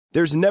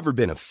There's never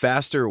been a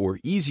faster or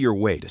easier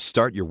way to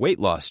start your weight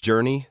loss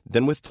journey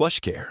than with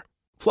PlushCare.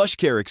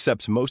 PlushCare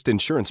accepts most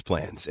insurance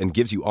plans and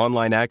gives you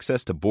online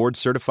access to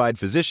board-certified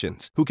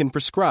physicians who can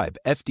prescribe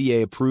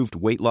FDA-approved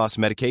weight loss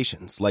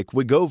medications like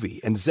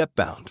Wegovy and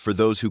Zepbound for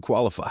those who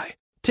qualify.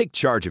 Take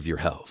charge of your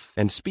health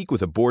and speak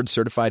with a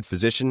board-certified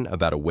physician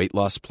about a weight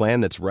loss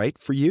plan that's right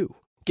for you.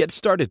 Get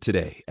started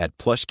today at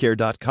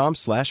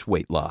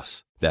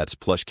plushcare.com/weight-loss. That's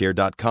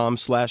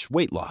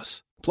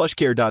plushcare.com/weight-loss.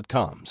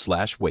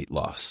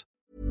 plushcare.com/weight-loss.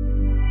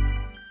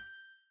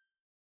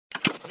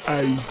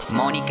 A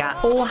Monica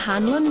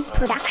O'Hanlon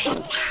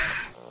production.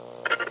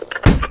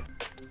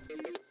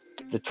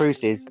 The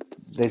truth is,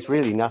 there's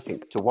really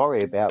nothing to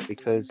worry about,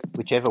 because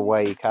whichever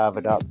way you carve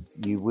it up,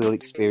 you will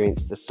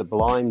experience the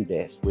sublime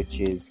death,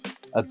 which is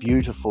a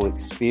beautiful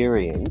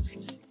experience,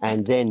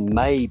 and then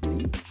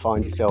maybe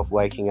find yourself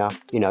waking up,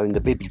 in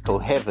the biblical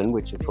heaven,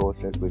 which of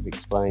course, as we've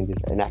explained,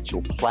 is an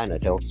actual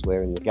planet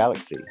elsewhere in the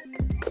galaxy.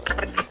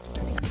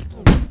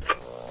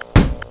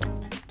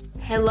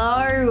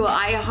 Hello,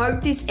 I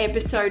hope this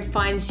episode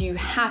finds you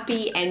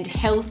happy and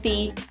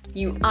healthy.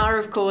 You are,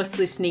 of course,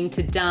 listening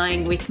to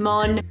Dying with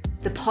Mon,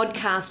 the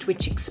podcast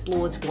which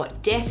explores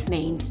what death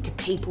means to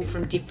people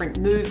from different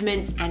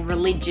movements and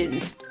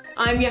religions.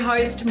 I'm your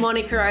host,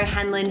 Monica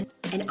O'Hanlon,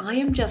 and I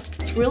am just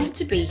thrilled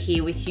to be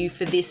here with you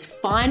for this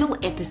final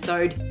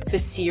episode for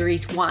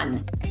Series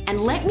 1.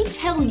 And let me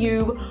tell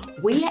you,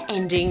 we are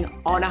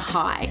ending on a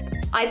high.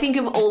 I think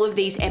of all of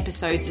these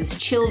episodes as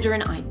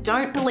children. I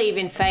don't believe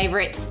in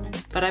favourites,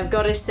 but I've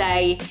got to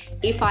say,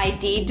 if I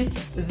did,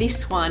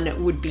 this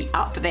one would be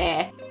up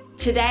there.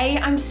 Today,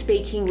 I'm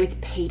speaking with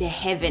Peter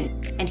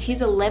Heaven, and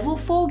he's a level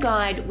 4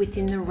 guide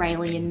within the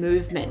Raelian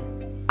movement.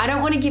 I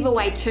don't want to give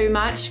away too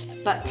much,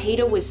 but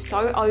Peter was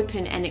so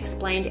open and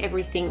explained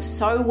everything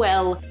so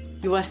well,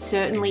 you are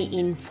certainly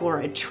in for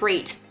a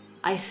treat.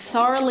 I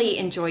thoroughly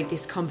enjoyed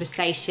this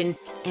conversation,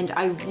 and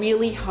I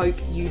really hope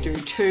you do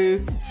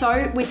too.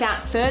 So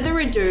without further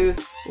ado,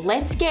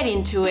 let's get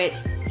into it.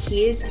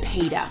 Here's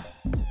Peter.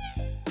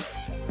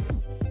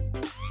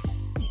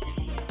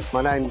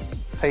 My name's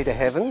Peter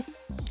Heaven,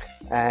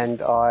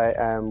 and I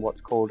am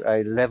what's called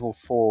a level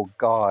 4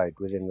 guide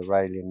within the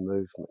Raelian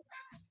movement.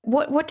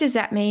 What does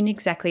that mean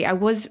exactly? I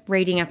was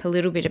reading up a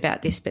little bit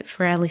about this, but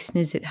for our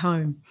listeners at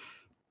home.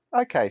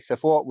 Okay, so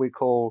for what we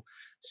call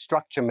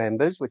structure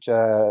members, which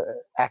are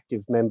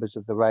active members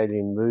of the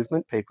Raelian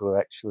movement, people who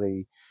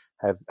actually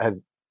have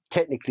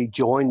technically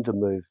joined the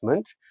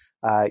movement,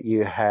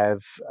 you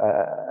have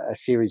a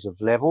series of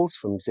levels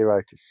from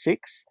 0 to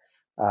 6.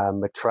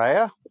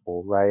 Maitreya,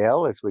 or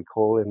Rael as we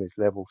call him, is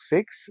level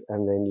 6,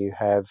 and then you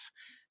have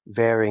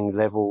varying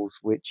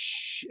levels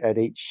which at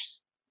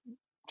each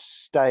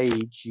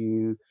stage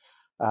you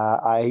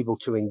are able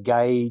to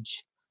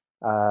engage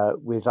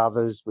with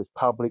others, with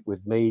public,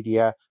 with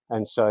media,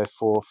 and so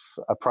forth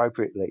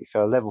appropriately.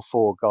 So a level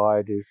 4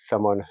 guide is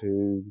someone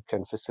who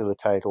can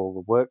facilitate all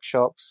the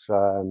workshops,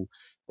 the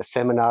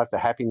seminars, the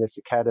Happiness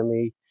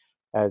Academy,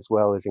 as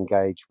well as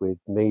engage with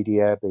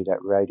media, be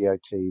that radio,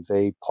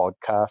 TV,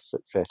 podcasts,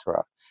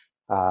 etc.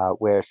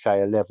 Where,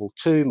 say, a level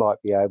 2 might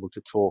be able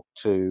to talk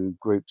to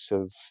groups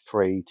of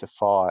 3 to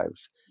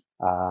 5.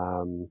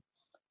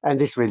 And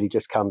this really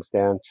just comes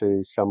down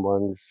to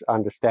someone's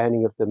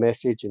understanding of the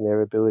message and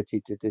their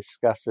ability to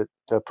discuss it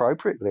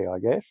appropriately, I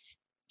guess.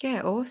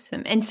 Yeah,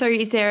 awesome. And so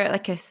is there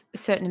like a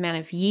certain amount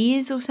of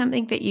years or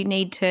something that you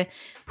need to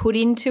put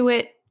into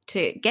it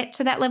to get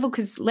to that level?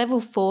 Because level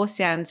 4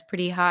 sounds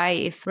pretty high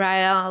if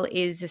Rael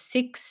is a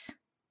 6,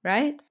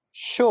 right?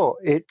 Sure.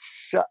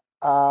 It's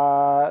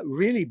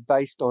really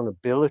based on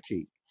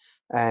ability.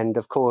 And,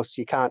 of course,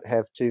 you can't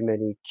have too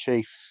many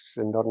chiefs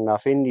and not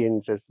enough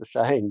Indians, as the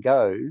saying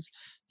goes.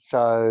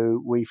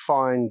 So we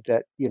find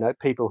that,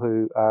 people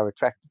who are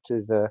attracted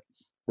to the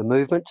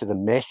movement, to the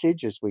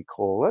message, as we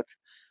call it,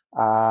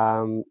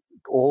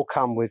 all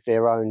come with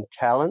their own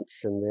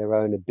talents and their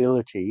own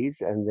abilities,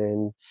 and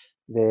then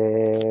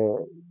their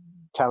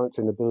talents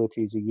and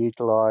abilities are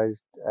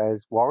utilised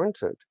as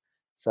warranted.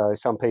 So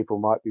some people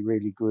might be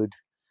really good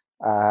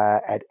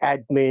at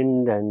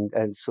admin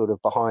and sort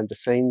of behind the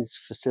scenes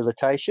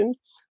facilitation,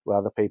 while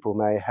other people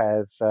may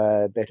have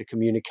better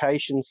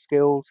communication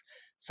skills.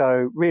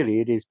 So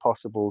really it is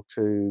possible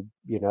to,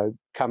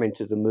 come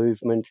into the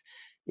movement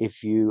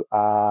if you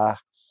are,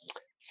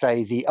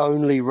 say, the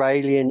only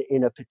Raelian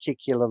in a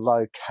particular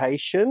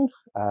location.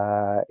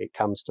 It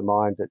comes to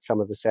mind that some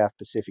of the South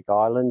Pacific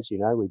Islands, we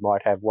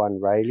might have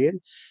one Raelian,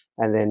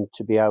 and then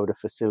to be able to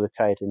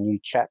facilitate a new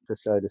chapter,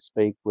 so to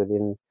speak,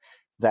 within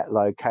that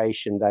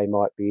location, they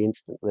might be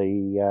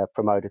instantly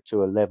promoted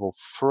to a level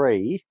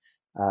 3,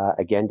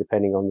 again,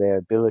 depending on their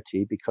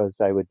ability, because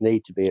they would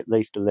need to be at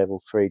least a level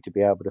 3 to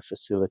be able to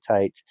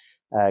facilitate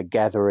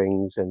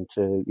gatherings and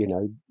to,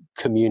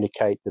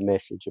 communicate the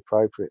message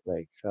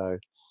appropriately. So,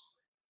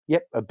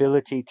 yep,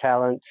 ability,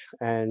 talent,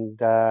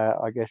 and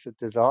I guess a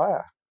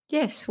desire.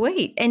 Yeah,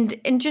 sweet.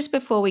 And just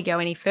before we go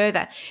any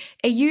further,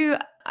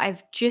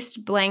 I've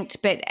just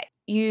blanked, but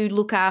you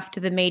look after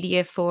the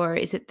media for,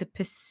 is it the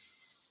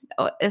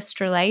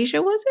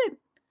Australasia, was it?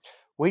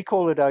 We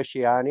call it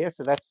Oceania,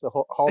 so that's the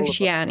whole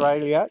Oceania. of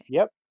Australia.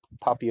 Yep,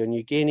 Papua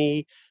New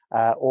Guinea,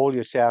 all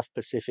your South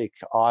Pacific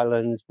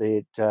islands, be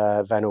it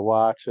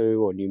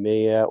Vanuatu or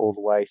Noumea, all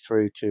the way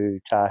through to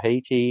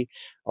Tahiti,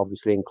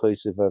 obviously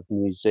inclusive of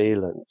New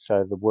Zealand.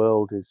 So the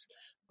world is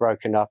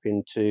broken up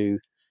into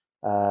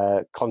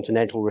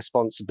continental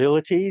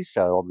responsibilities.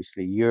 So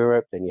obviously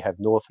Europe, then you have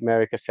North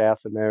America,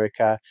 South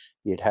America,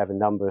 you'd have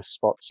a number of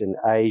spots in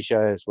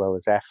Asia as well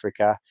as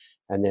Africa,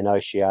 and then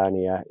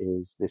Oceania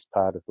is this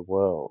part of the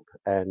world.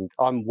 And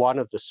I'm one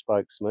of the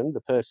spokesmen. The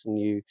person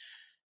you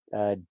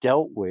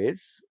dealt with,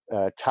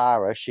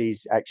 Tara,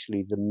 she's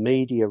actually the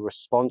media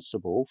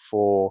responsible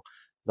for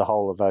the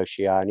whole of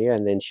Oceania,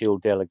 and then she'll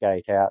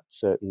delegate out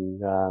certain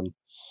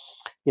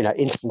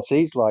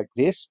instances like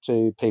this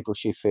to people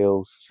she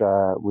feels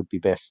would be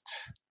best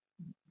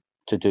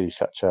to do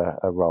such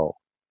a role.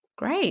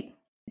 Great.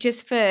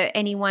 Just for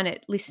anyone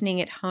listening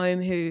at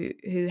home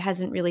who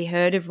hasn't really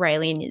heard of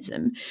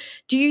Raelianism,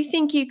 do you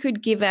think you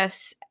could give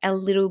us a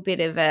little bit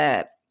of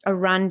a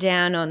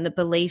rundown on the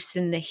beliefs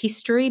and the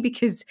history?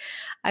 Because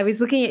I was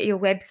looking at your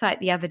website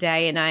the other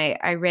day and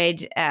I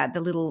read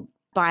the little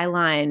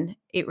byline.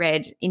 It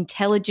read,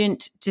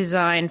 "Intelligent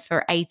design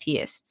for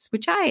atheists,"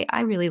 which I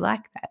really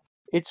like that.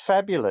 It's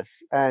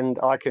fabulous, and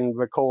I can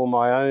recall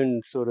my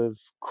own sort of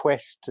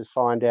quest to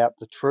find out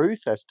the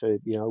truth as to,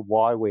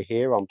 why we're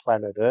here on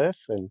planet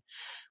Earth, and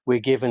we're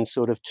given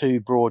sort of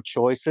two broad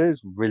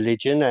choices: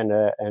 religion and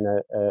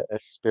a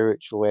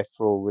spiritual,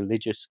 ethereal,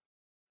 religious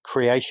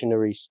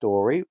creationary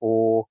story,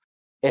 or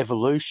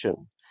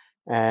evolution.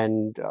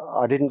 And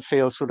I didn't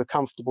feel sort of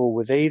comfortable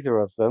with either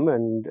of them,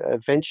 and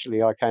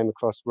eventually I came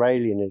across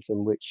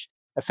Raelianism, which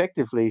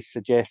effectively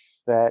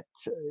suggests that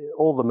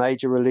all the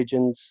major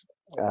religions,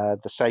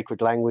 the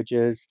sacred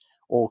languages,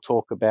 all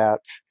talk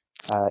about,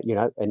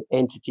 an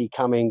entity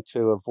coming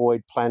to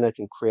avoid planet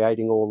and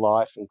creating all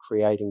life and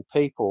creating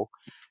people.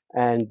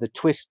 And the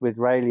twist with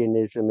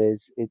Raelianism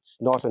is it's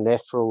not an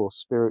ethereal or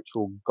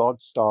spiritual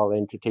God-style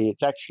entity.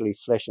 It's actually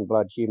flesh and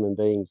blood human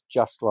beings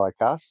just like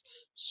us,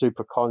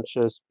 super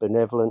conscious,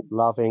 benevolent,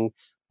 loving,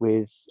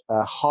 with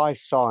high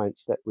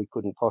science that we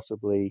couldn't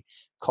possibly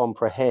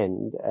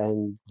comprehend.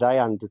 And they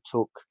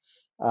undertook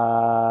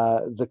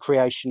the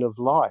creation of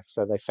life.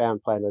 So they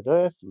found planet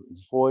Earth, it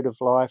was void of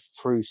life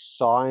through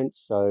science,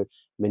 so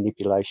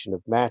manipulation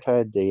of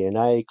matter,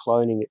 DNA,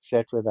 cloning,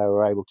 etc. They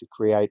were able to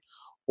create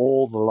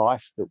all the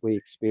life that we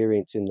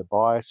experience in the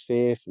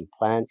biosphere, from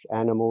plants,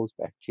 animals,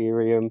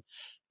 bacterium,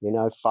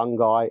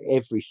 fungi,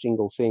 every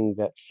single thing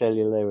that's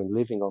cellular and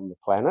living on the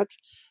planet.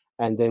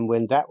 And then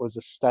when that was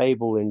a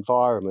stable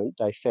environment,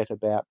 they set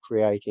about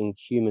creating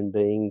human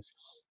beings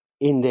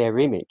in their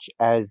image,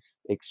 as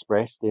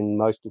expressed in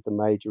most of the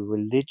major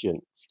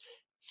religions.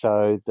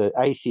 So the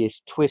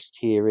atheist twist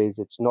here is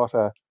it's not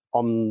a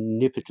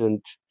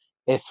omnipotent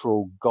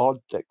ethereal God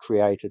that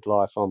created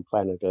life on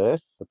planet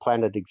Earth. The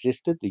planet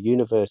existed, the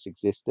universe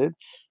existed,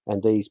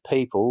 and these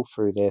people,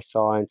 through their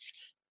science,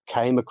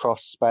 came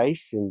across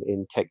space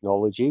in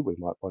technology, we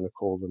might want to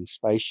call them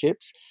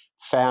spaceships,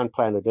 found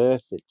planet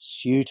Earth, it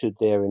suited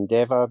their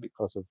endeavour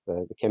because of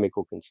the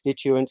chemical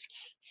constituents,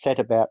 set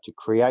about to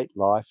create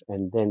life,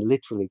 and then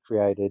literally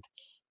created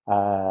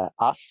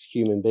us,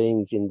 human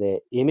beings, in their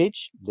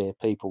image, their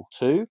people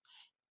too.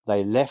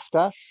 They left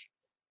us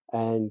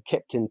and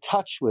kept in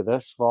touch with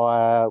us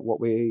via what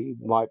we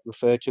might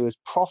refer to as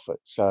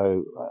prophets.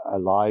 So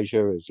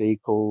Elijah,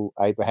 Ezekiel,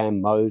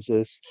 Abraham,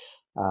 Moses,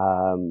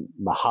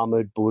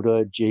 Muhammad,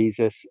 Buddha,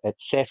 Jesus,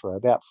 etc.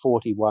 About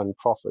 41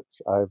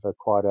 prophets over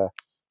quite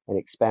an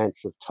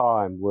expanse of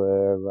time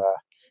were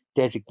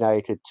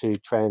designated to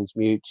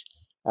transmute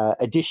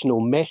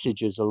additional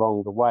messages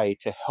along the way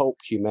to help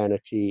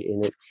humanity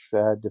in its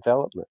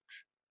development.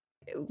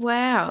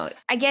 Wow.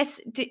 I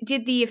guess,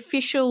 did the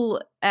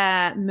official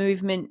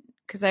movement,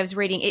 because I was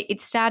reading,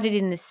 it started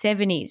in the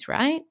 70s,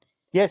 right?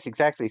 Yes,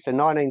 exactly. So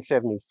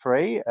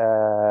 1973,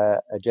 a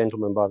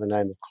gentleman by the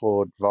name of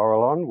Claude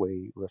Vorilhon,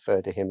 we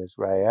refer to him as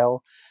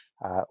Rael,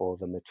 or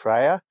the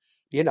Maitreya.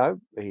 He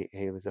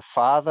was a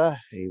father,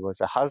 he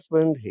was a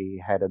husband,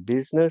 he had a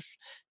business,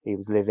 he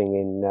was living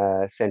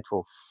in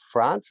central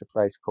France, a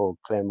place called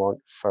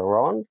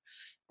Clermont-Ferrand,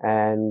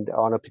 and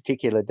on a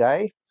particular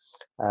day,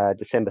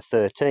 December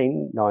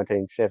 13,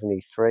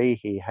 1973,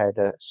 he had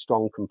a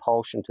strong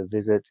compulsion to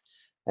visit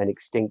an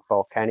extinct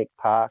volcanic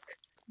park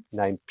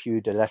named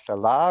Puy de la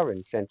Salard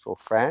in central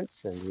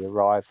France, and he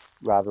arrived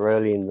rather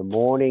early in the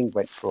morning,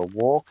 went for a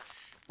walk,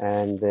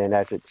 and then,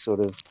 as it sort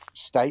of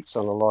states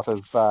on a lot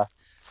of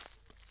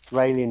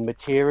Raelian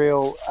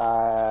material,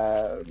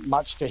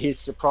 much to his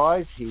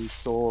surprise, he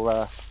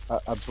saw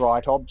a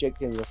bright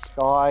object in the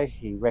sky.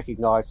 He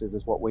recognised it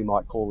as what we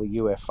might call a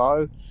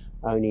UFO,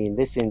 only in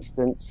this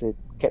instance it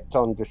kept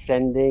on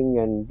descending,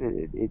 and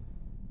it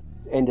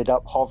ended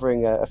up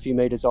hovering a few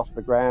metres off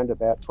the ground,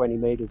 about 20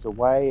 metres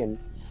away, and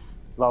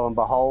lo and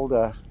behold,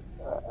 a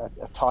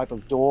type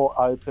of door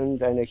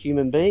opened and a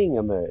human being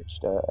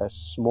emerged, a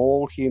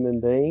small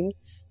human being,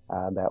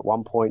 about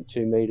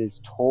 1.2 metres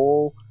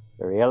tall,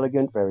 very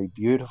elegant, very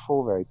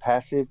beautiful, very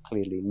passive,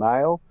 clearly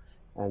male.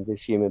 and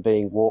this human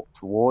being walked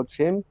towards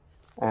him,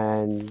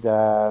 and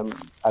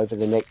over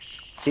the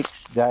next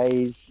 6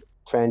 days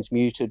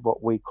transmuted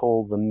what we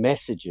call the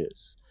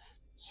messages.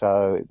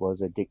 So it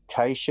was a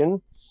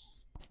dictation.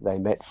 They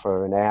met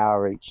for an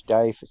hour each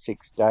day for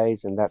 6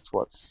 days, and that's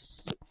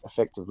what's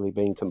effectively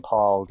been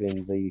compiled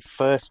in the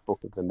first book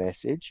of the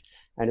message.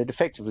 And it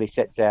effectively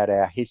sets out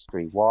our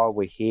history, why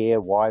we're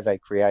here, why they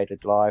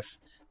created life.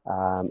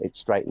 It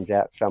straightens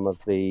out some of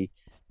the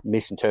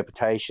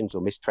misinterpretations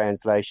or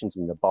mistranslations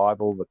in the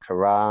Bible, the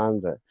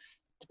Quran, the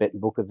Tibetan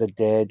Book of the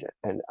Dead,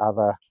 and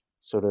other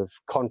sort of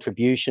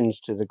contributions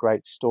to the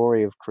great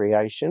story of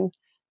creation,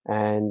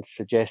 and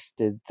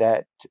suggested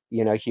that,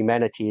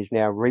 humanity has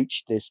now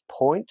reached this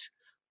point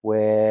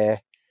where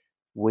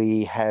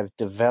we have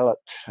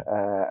developed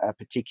a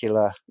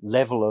particular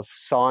level of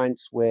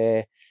science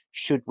where,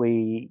 should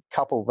we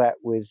couple that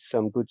with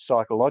some good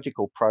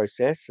psychological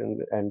process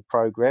and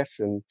progress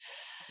and,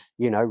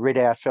 rid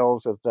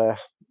ourselves of the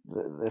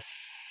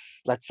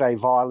let's say,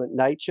 violent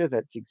nature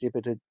that's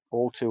exhibited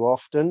all too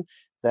often,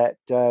 that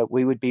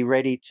we would be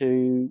ready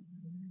to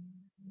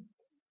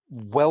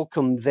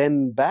welcome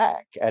them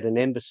back at an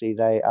embassy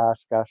they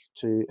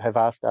have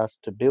asked us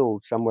to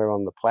build somewhere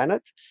on the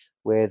planet,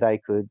 where they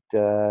could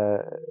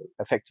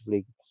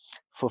effectively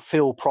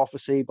fulfill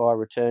prophecy by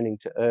returning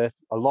to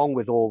Earth along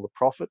with all the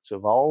prophets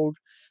of old,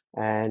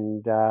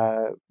 and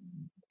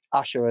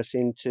usher us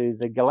into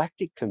the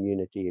galactic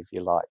community, if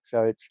you like.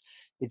 So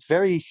it's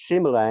very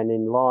similar and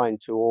in line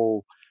to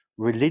all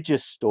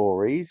religious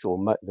stories, or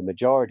the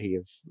majority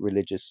of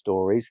religious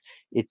stories.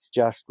 It's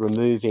just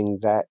removing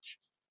that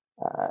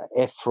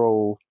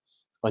ethereal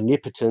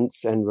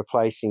omnipotence and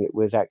replacing it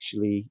with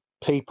actually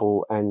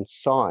people and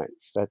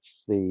science.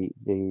 That's the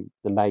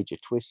major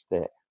twist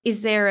there.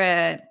 Is there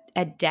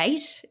a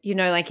date? Do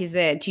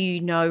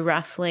you know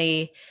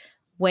roughly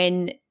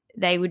when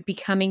they would be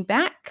coming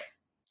back?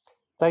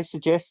 They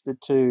suggested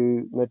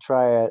to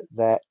Maitreya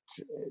that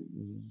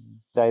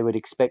they would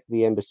expect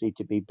the embassy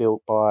to be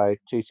built by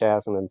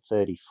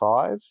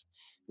 2035.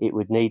 It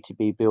would need to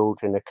be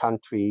built in a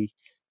country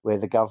where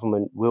the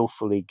government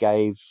willfully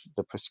gave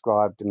the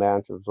prescribed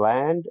amount of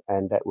land,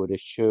 and that would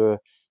assure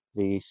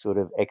the sort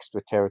of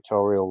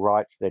extraterritorial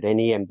rights that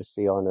any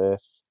embassy on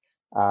Earth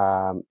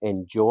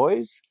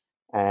enjoys,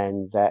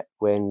 and that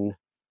when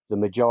the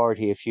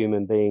majority of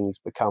human beings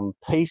become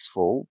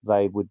peaceful,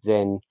 they would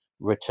then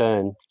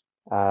return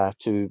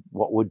to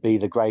what would be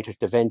the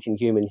greatest event in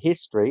human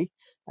history,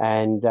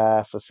 and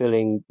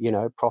fulfilling,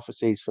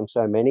 prophecies from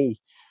so many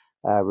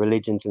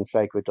religions and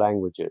sacred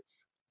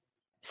languages.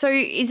 So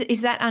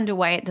is that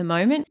underway at the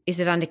moment?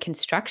 Is it under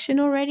construction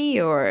already,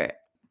 or?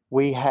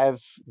 We have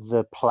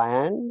the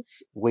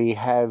plans, we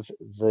have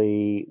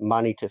the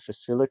money to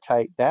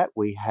facilitate that,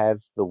 we have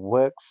the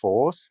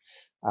workforce.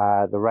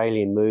 The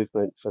Raelian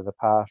movement for the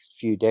past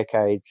few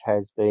decades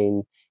has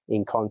been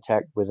in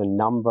contact with a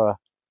number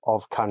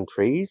of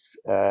countries,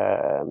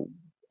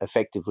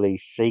 effectively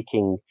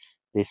seeking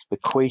this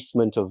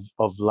bequeathment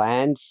of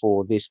land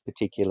for this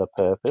particular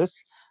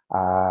purpose.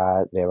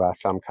 There are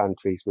some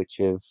countries which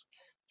have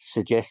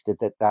suggested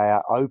that they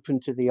are open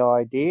to the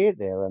idea.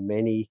 There are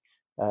many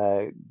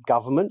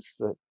governments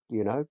that,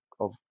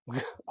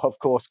 of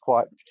course,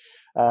 quite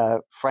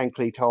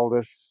frankly told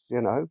us,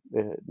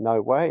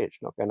 no way,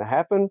 it's not going to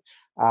happen.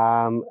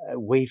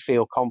 We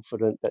feel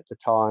confident that the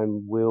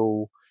time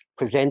will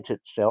present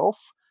itself,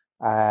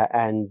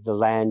 and the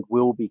land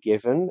will be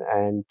given,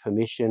 and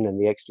permission and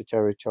the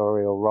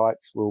extraterritorial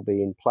rights will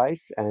be in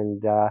place.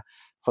 And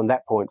from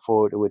that point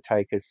forward, it would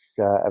take us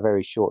a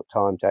very short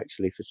time to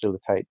actually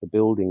facilitate the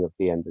building of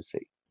the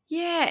embassy.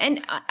 Yeah,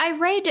 and I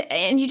read,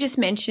 and you just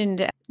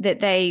mentioned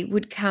that they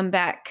would come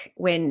back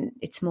when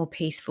it's more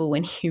peaceful,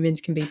 when humans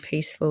can be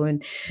peaceful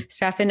and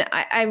stuff. And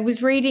I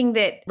was reading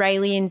that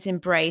Raelians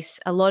embrace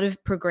a lot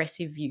of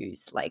progressive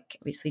views, like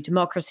obviously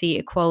democracy,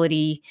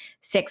 equality,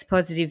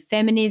 sex-positive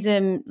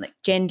feminism, like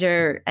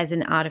gender as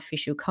an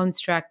artificial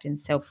construct, and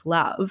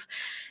self-love.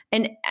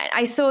 And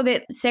I saw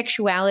that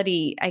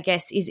sexuality, I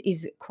guess,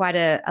 is quite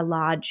a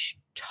large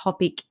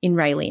topic in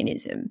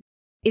Raelianism.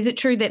 Is it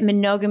true that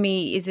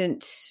monogamy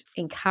isn't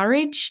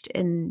encouraged,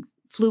 and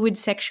fluid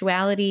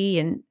sexuality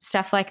and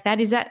stuff like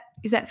that? Is that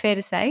fair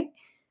to say?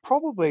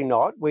 Probably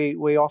not.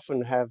 We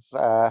often have,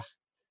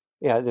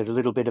 there's a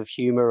little bit of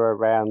humour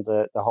around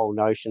the whole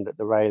notion that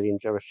the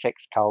Raelians are a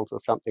sex cult or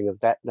something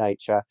of that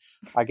nature.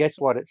 I guess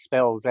what it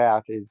spells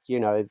out is,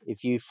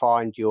 if you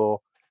find your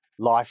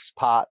life's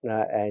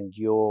partner and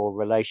your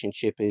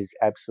relationship is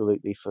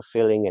absolutely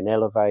fulfilling and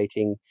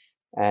elevating,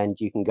 and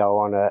you can go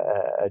on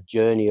a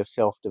journey of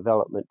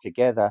self-development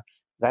together,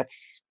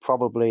 that's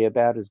probably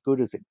about as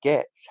good as it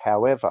gets.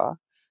 However,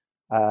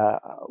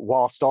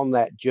 whilst on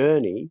that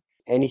journey,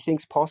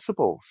 anything's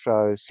possible.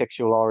 So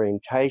sexual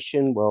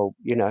orientation,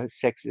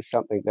 sex is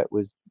something that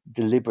was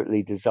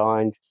deliberately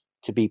designed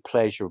to be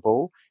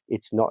pleasurable.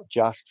 It's not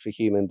just for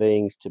human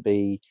beings to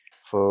be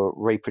for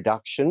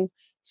reproduction.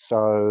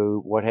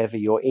 So whatever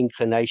your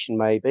inclination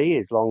may be,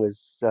 as long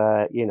as,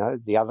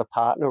 the other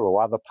partner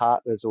or other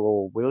partners are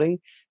all willing,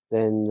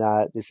 then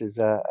this is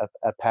a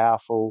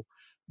powerful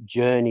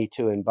journey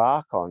to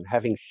embark on.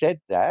 Having said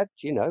that,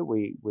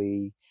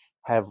 we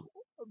have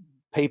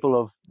people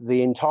of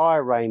the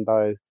entire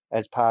rainbow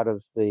as part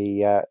of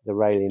the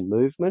Raelian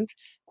movement,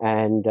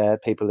 and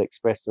people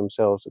express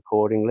themselves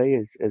accordingly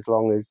as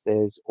long as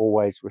there's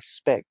always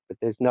respect. But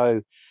there's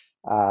no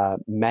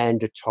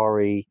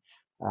mandatory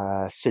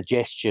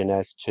suggestion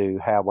as to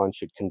how one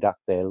should conduct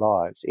their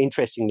lives.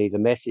 Interestingly, the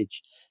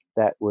message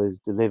that was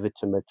delivered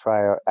to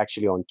Maitreya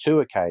actually on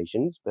 2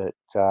 occasions, but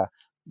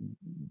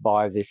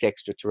by this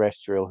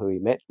extraterrestrial who he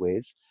met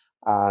with,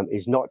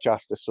 is not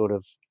just a sort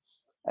of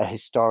a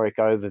historic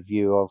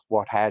overview of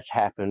what has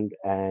happened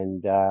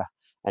and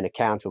an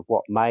account of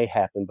what may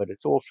happen, but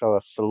it's also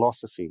a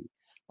philosophy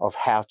of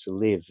how to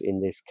live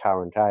in this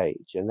current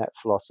age. And that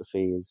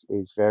philosophy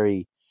is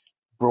very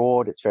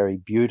broad, it's very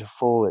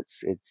beautiful,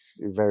 it's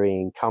very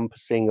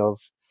encompassing of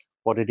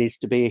what it is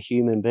to be a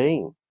human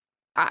being.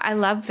 I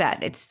love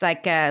that. It's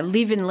like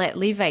live and let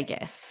live, I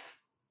guess.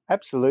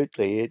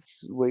 Absolutely.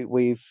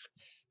 We've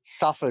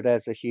suffered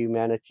as a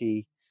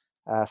humanity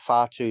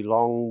far too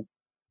long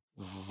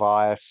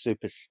via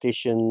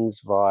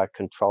superstitions, via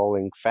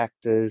controlling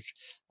factors,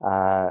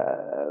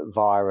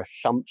 via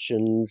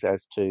assumptions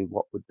as to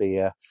what would be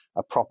a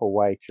proper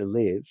way to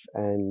live.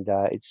 And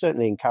it's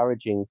certainly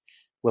encouraging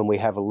when we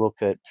have a look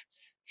at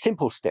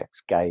simple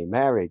steps, gay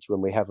marriage,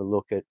 when we have a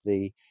look at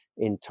the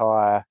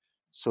entire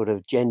sort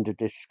of gender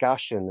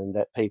discussion, and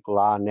that people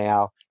are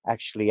now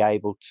actually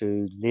able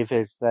to live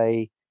as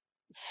they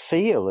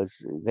feel, as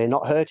they're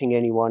not hurting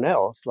anyone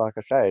else. Like I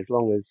say, as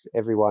long as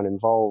everyone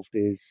involved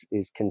is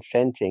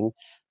consenting,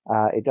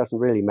 it doesn't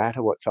really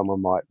matter what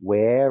someone might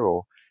wear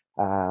or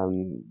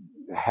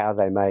how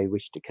they may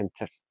wish to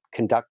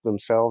conduct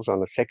themselves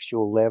on a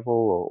sexual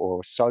level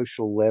or a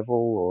social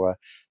level or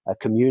a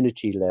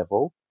community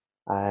level,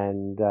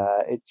 and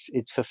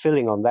it's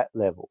fulfilling on that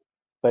level.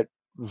 But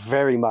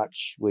very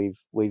much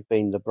we've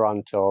been the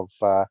brunt of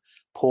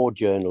poor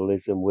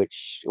journalism,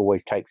 which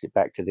always takes it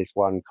back to this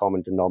one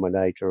common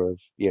denominator of,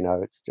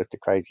 it's just a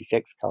crazy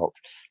sex cult.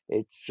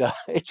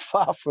 It's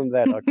far from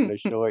that, I can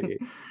assure you.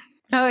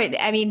 No,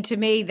 to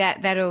me,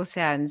 that all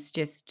sounds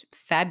just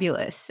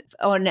fabulous.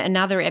 On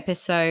another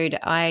episode,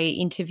 I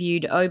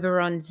interviewed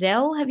Oberon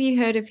Zell. Have you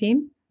heard of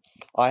him?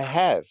 I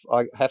have.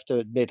 I have to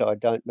admit I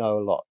don't know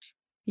a lot.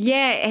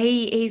 Yeah,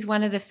 he's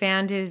one of the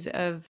founders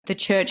of the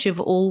Church of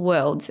All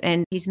Worlds,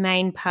 and his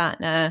main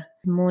partner,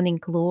 Morning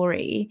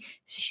Glory.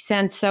 She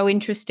sounds so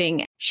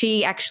interesting.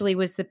 She actually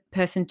was the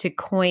person to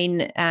coin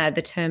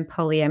the term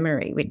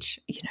polyamory, which,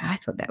 I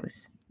thought that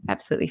was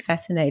absolutely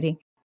fascinating.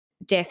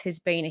 Death has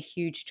been a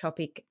huge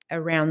topic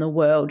around the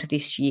world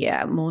this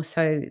year, more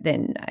so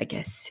than, I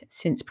guess,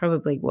 since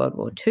probably World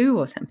War II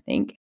or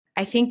something.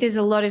 I think there's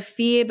a lot of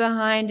fear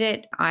behind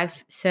it.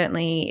 I've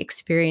certainly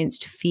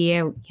experienced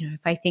fear.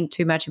 If I think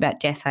too much about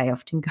death, I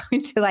often go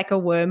into like a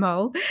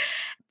wormhole.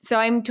 So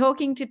I'm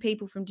talking to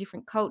people from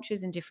different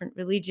cultures and different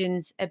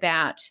religions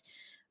about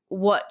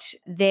what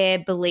their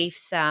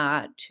beliefs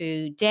are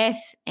to death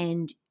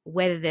and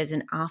whether there's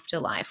an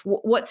afterlife.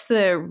 What's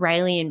the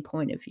Raelian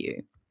point of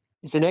view?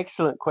 It's an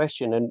excellent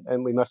question,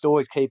 and we must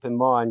always keep in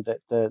mind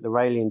that the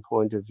Raelian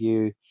point of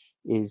view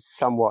is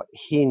somewhat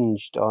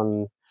hinged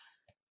on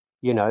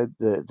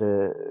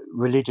the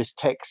religious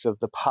texts of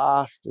the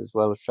past as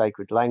well as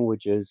sacred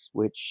languages,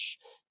 which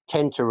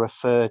tend to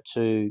refer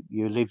to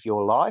you live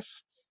your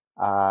life.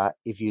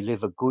 If you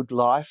live a good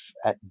life,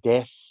 at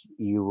death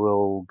you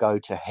will go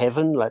to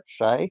heaven, let's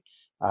say.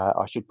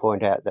 I should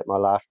point out that my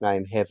last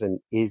name, Heaven,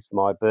 is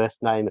my birth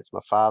name. It's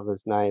my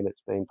father's name.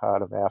 It's been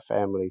part of our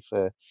family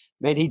for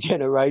many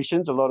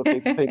generations. A lot of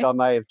people think I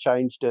may have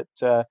changed it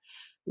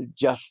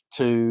just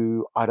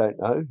to, I don't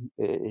know,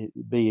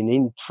 be an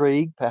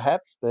intrigue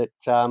perhaps. But,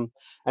 and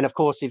of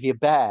course, if you're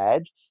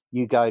bad,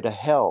 you go to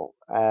hell.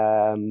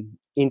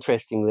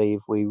 Interestingly,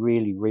 if we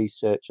really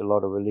research a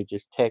lot of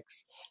religious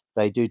texts,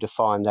 they do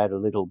define that a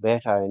little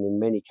better. And in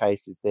many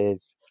cases,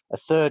 there's a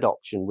third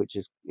option, which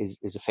is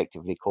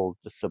effectively called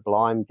the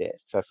sublime death.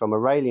 So from a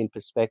Raelian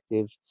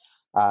perspective,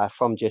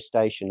 from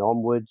gestation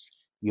onwards,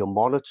 you're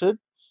monitored.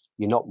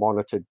 You're not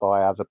monitored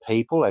by other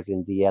people, as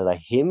in the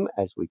Elohim,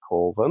 as we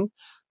call them.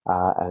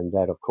 And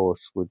that, of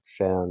course, would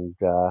sound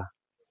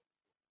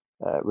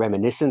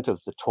reminiscent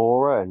of the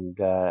Torah and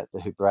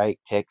the Hebraic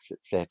texts,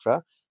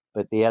 etc.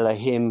 But the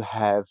Elohim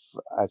have,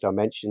 as I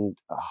mentioned,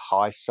 a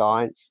high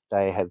science.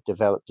 They have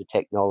developed a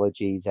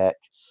technology that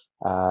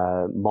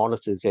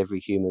monitors every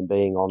human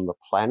being on the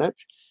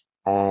planet.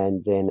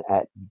 And then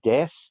at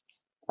death,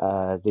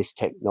 this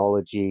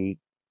technology,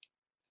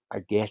 I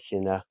guess,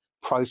 in a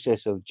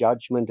process of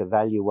judgment,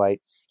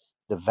 evaluates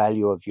the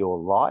value of your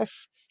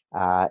life.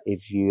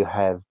 If you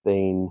have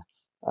been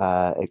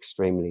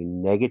extremely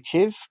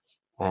negative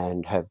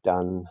and have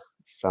done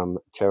some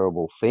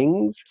terrible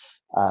things,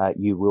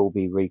 you will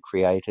be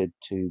recreated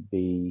to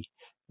be,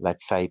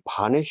 let's say,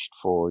 punished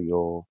for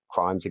your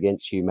crimes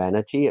against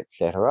humanity,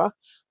 etc.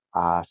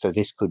 So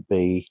this could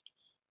be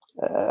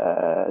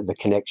the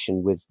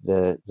connection with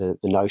the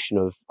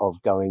notion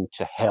of going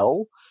to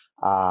hell.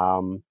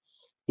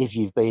 if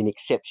you've been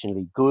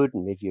exceptionally good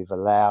and if you've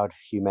allowed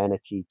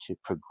humanity to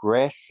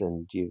progress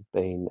and you've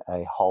been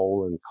a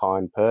whole and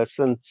kind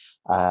person,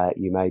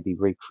 you may be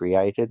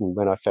recreated. And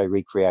when I say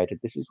recreated,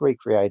 this is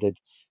recreated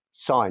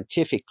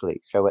scientifically.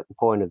 So at the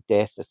point of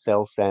death, a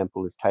cell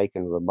sample is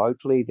taken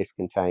remotely. This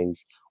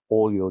contains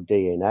all your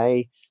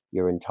DNA.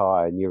 Your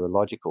entire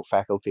neurological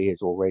faculty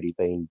has already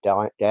been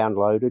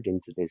downloaded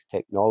into this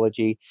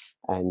technology,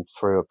 and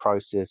through a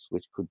process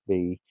which could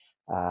be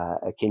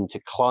akin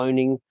to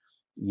cloning,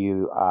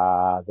 you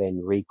are then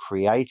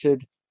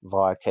recreated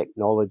via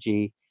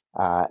technology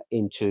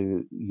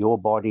into your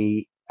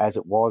body as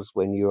it was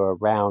when you were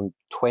around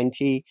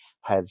 20,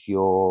 have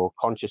your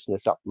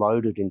consciousness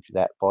uploaded into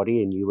that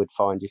body, and you would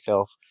find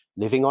yourself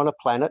living on a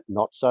planet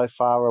not so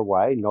far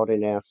away, not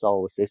in our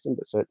solar system,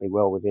 but certainly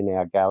well within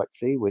our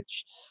galaxy,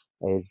 which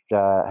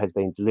has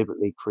been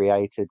deliberately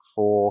created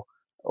for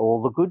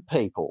all the good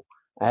people.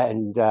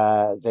 And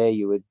there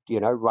you would,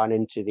 run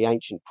into the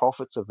ancient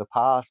prophets of the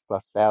past,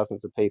 plus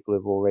thousands of people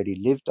who've already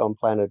lived on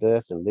planet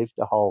Earth and lived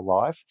a whole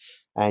life,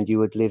 and you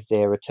would live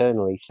there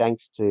eternally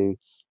thanks to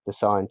the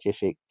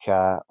scientific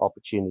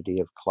opportunity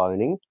of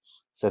cloning.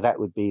 So that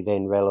would be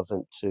then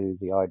relevant to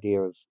the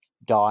idea of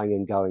dying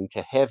and going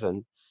to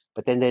heaven.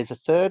 But then there's a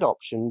third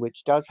option,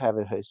 which does have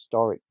a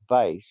historic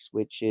base,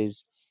 which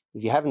is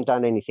if you haven't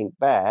done anything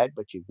bad,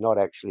 but you've not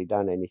actually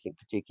done anything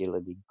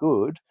particularly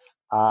good,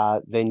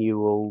 then you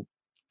will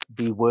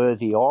be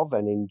worthy of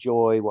and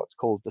enjoy what's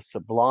called the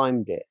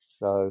sublime death.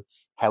 So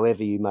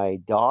however you may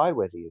die,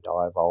 whether you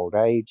die of old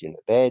age in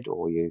a bed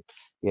or you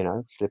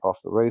slip off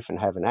the roof and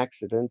have an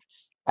accident,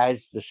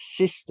 as the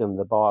system,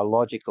 the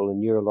biological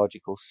and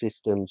neurological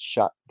systems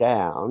shut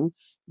down,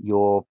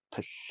 your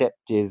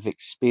perceptive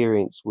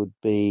experience would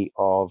be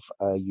of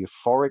a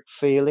euphoric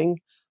feeling,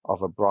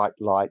 of a bright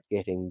light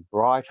getting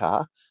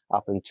brighter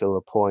up until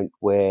a point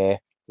where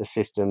the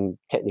system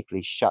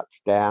technically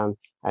shuts down.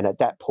 And at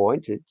that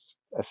point, it's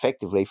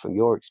effectively, from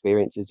your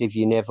experience, as if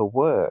you never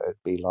were. It'd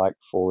be like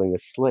falling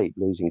asleep,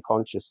 losing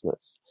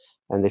consciousness.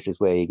 And this is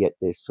where you get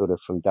this sort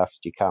of from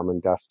dust you come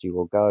and dust you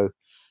will go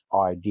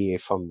idea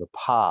from the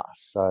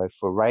past. So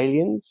for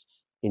Raelians,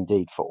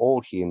 indeed for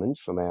all humans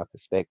from our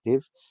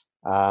perspective,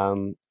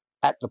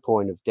 at the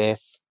point of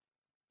death,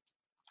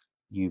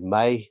 you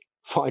may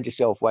find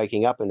yourself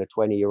waking up in a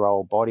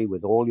 20-year-old body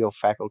with all your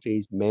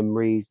faculties,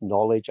 memories,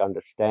 knowledge,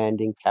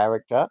 understanding,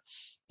 character,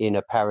 in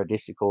a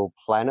paradisical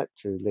planet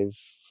to live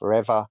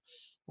forever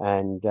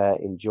and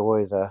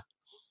enjoy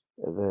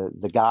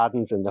the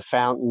gardens and the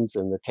fountains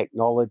and the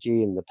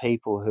technology and the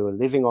people who are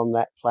living on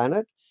that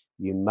planet.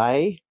 You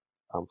may,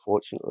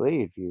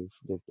 unfortunately, if you've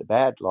lived a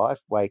bad life,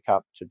 wake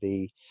up to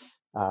be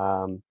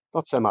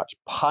not so much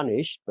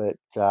punished,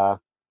 but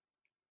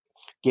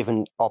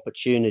given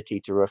opportunity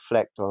to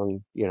reflect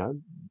on,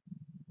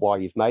 why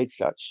you've made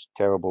such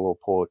terrible or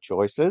poor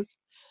choices.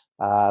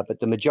 But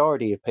the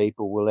majority of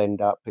people will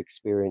end up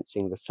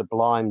experiencing the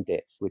sublime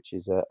death, which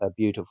is a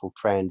beautiful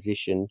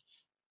transition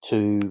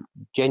to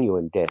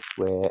genuine death,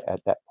 where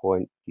at that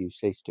point you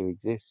cease to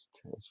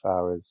exist as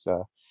far as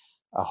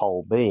a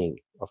whole being.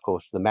 Of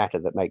course, the matter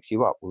that makes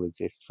you up will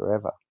exist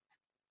forever.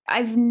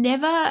 I've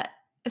never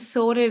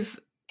thought of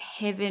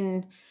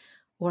heaven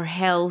or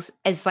hell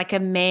as like a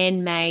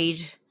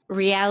man-made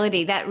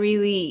reality. That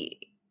really,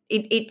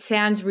 it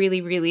sounds really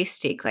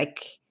realistic.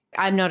 Like,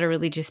 I'm not a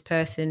religious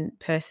person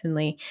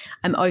personally.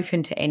 I'm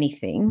open to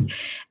anything.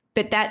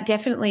 But that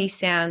definitely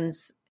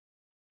sounds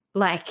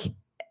like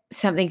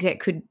something that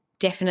could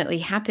definitely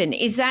happen.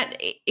 Is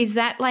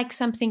that like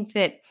something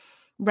that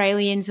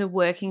Raelians are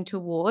working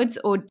towards,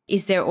 or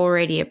is there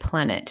already a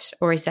planet,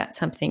 or is that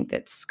something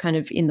that's kind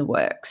of in the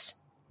works?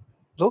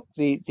 Look,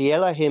 the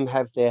Elohim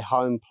have their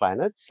home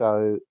planet,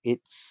 so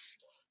it's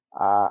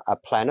a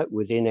planet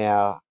within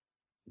our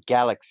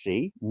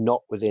galaxy,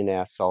 not within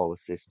our solar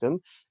system,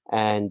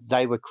 and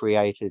they were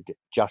created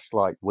just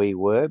like we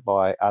were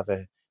by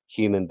other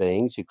human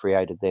beings who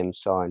created them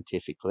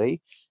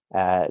scientifically.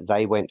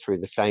 They went through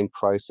the same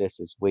process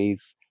as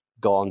we've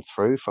gone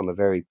through, from a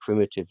very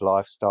primitive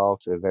lifestyle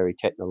to a very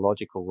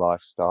technological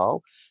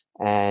lifestyle,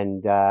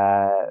 and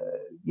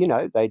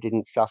they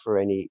didn't suffer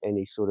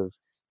any sort of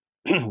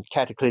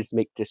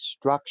cataclysmic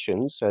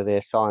destruction, so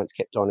their science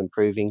kept on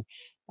improving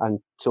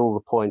until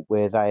the point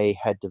where they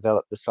had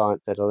developed the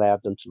science that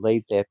allowed them to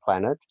leave their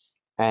planet.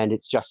 And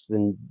it's just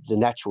the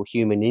natural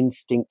human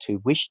instinct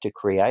to wish to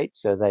create,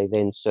 so they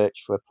then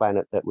searched for a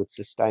planet that would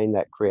sustain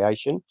that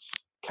creation,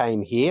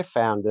 came here,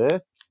 found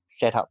Earth,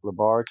 set up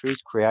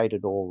laboratories,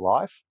 created all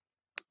life.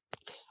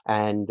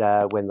 And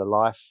when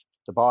the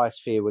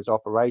biosphere was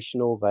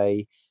operational,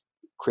 they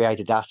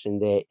created us in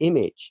their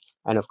image.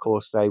 And of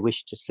course, they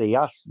wished to see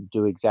us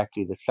do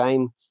exactly the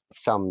same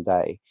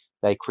someday.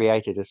 They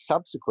created a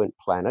subsequent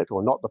planet,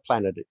 or not the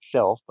planet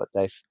itself, but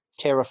they've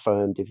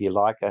terraformed, if you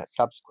like, a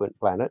subsequent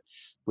planet,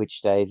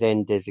 which they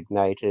then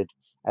designated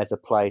as a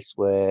place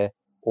where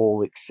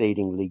all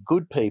exceedingly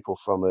good people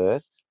from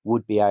Earth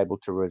would be able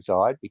to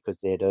reside, because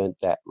they'd earned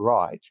that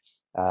right,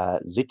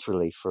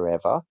 literally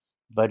forever.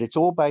 but it's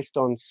all based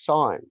on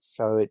science.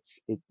 So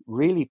it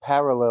really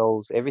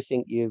parallels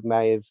everything you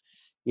may have,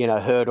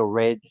 heard or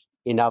read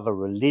in other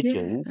Yeah.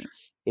 religions.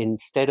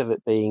 Instead of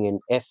it being an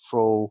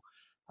ethereal,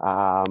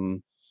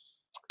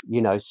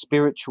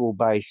 spiritual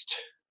based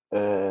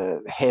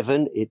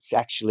heaven, it's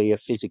actually a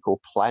physical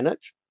planet,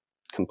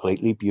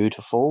 completely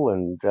beautiful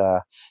and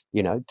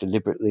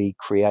deliberately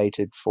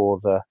created for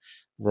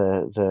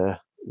the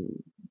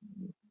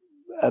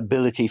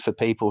ability for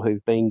people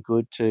who've been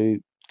good to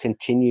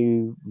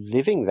continue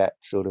living that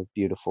sort of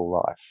beautiful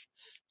life.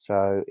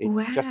 So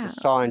it's just a Wow.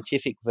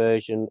 scientific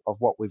version of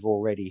what we've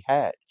already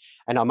had.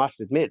 And I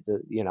must admit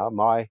that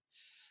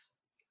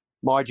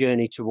my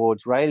journey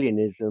towards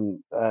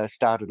Raelianism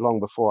started long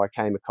before I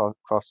came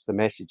across the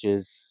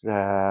messages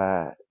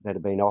that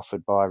have been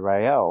offered by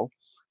Rael.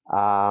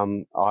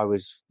 I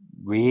was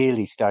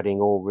really studying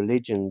all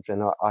religions,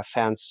 and I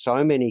found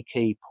so many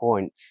key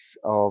points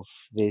of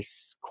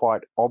this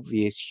quite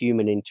obvious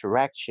human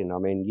interaction. I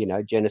mean,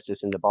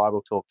 Genesis in the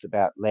Bible talks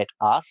about let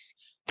us,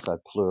 so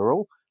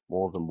plural,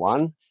 more than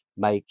one,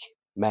 make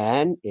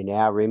man in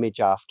our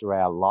image after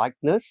our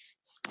likeness.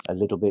 A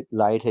little bit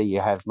later, you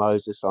have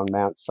Moses on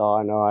Mount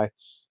Sinai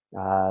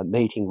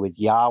meeting with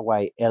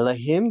Yahweh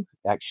Elohim,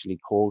 actually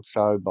called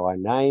so by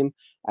name,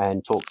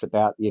 and talks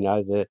about,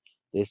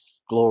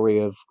 this glory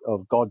of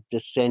God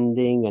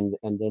descending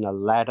and then a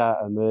ladder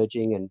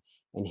emerging,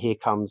 and here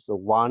comes the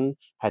one,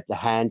 had the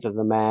hands of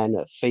the man,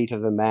 the feet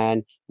of a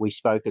man. We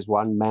spoke as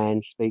one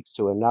man speaks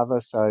to another.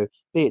 So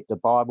be it the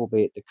Bible,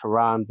 be it the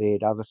Quran, be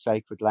it other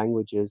sacred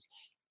languages,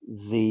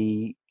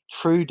 the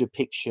true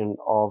depiction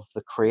of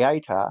the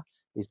Creator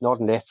is not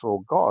an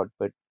ethereal God,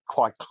 but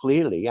quite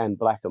clearly and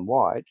black and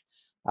white,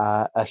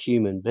 a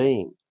human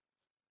being.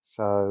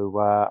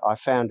 So I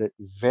found it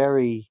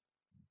very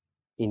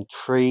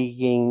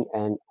intriguing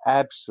and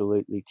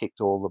absolutely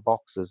ticked all the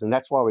boxes. And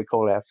that's why we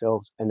call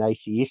ourselves an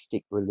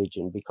atheistic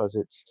religion, because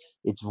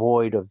it's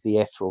void of the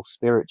ethereal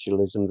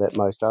spiritualism that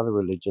most other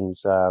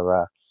religions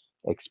are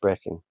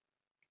expressing.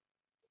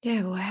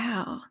 Yeah,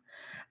 wow.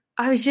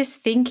 I was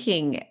just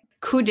thinking,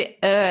 could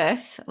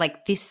Earth,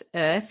 like this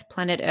Earth,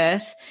 planet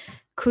Earth,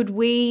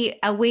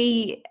 are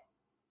we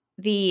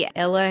the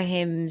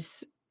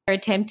Elohim's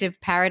attempt of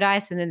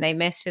paradise and then they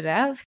messed it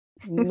up?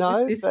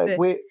 No,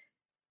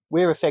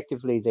 we're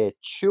effectively their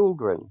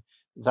children.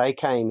 They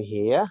came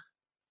here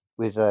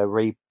with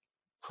a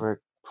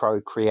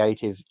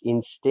procreative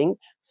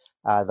instinct.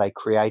 They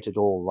created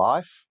all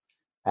life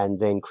and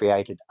then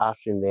created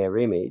us in their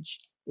image,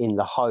 in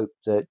the hope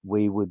that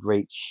we would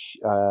reach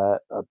a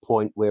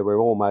point where we're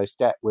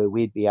almost at, where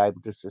we'd be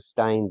able to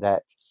sustain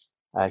that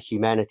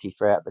humanity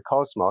throughout the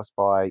cosmos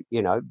by,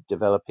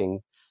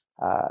 developing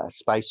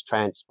space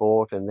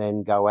transport and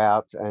then go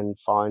out and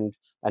find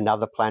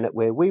another planet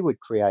where we would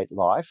create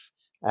life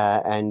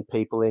and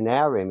people in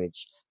our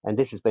image. And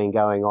this has been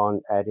going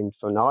on ad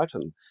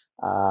infinitum.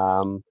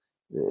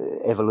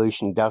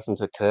 Evolution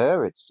doesn't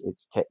occur.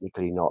 It's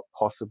technically not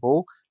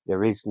possible.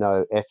 There is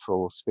no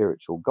ethereal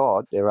spiritual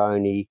God. There are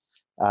only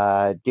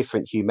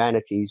different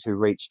humanities who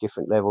reach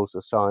different levels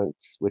of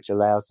science, which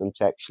allows them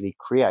to actually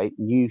create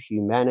new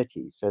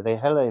humanities. So the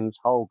Elohim's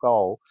whole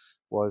goal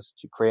was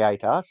to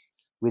create us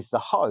with the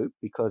hope,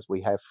 because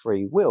we have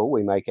free will,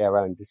 we make our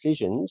own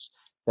decisions,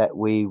 that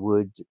we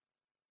would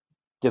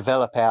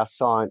develop our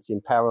science in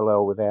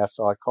parallel with our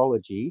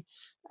psychology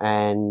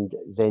and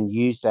then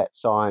use that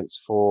science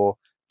for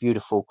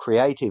beautiful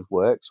creative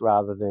works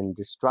rather than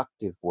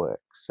destructive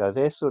work. So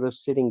they're sort of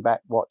sitting back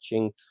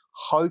watching,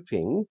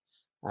 hoping,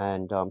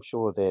 and I'm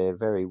sure they're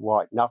very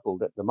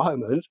white-knuckled at the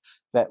moment,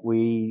 that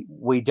we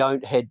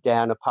don't head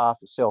down a path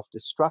of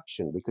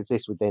self-destruction, because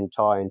this would then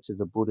tie into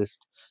the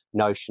Buddhist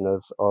notion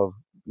of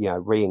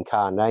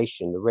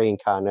reincarnation. The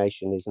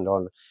reincarnation isn't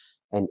on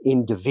an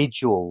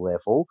individual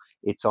level,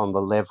 it's on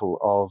the level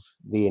of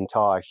the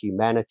entire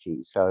humanity.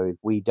 So if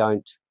we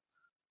don't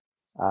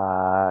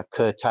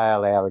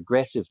curtail our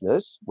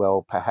aggressiveness,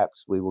 well,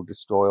 perhaps we will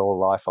destroy all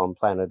life on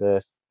planet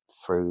Earth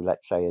through,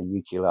 let's say, a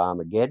nuclear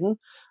Armageddon.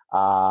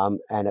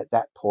 And at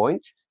that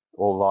point,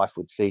 all life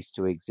would cease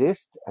to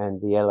exist, and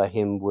the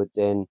Elohim would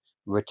then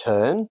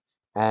return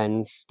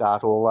and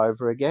start all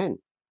over again.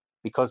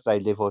 Because they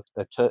live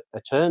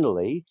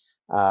eternally,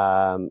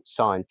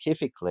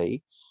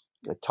 scientifically,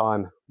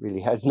 time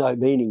really has no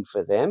meaning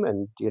for them,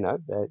 and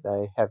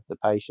they have the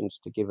patience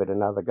to give it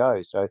another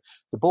go. So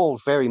the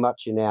ball's very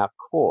much in our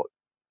court.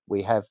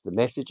 We have the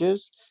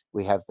messages,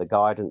 we have the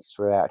guidance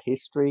throughout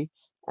history,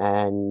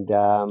 and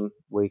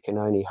we can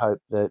only hope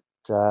that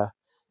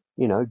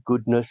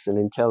goodness and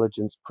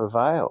intelligence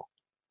prevail.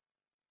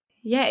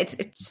 Yeah,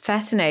 it's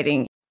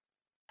fascinating.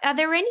 Are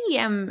there any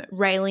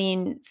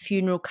Raelian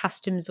funeral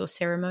customs or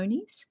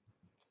ceremonies?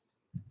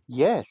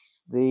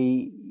 Yes,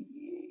 a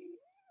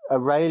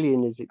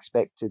Raelian is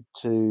expected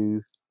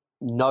to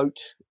note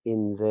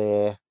in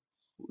their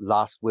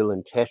last will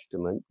and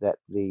testament that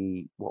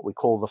what we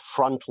call the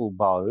frontal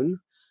bone,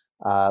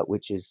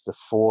 which is the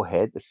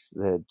forehead,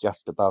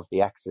 just above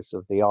the axis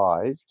of the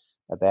eyes,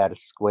 about a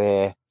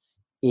square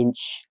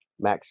inch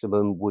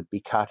maximum, would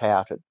be cut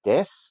out at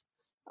death.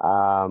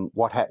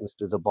 What happens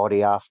to the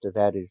body after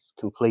that is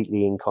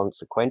completely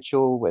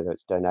inconsequential, whether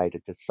it's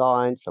donated to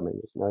science. I mean,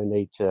 there's no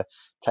need to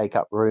take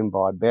up room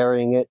by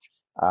burying it.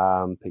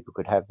 People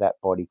could have that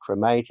body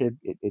cremated.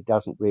 It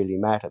doesn't really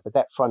matter. But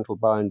that frontal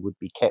bone would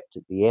be kept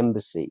at the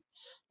embassy,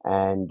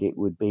 and it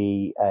would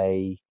be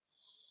a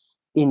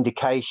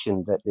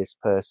indication that this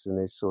person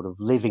is sort of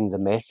living the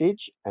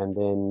message, and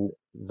then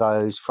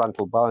those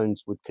frontal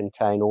bones would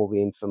contain all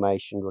the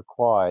information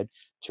required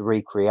to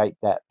recreate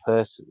that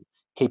person,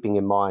 keeping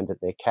in mind that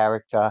their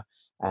character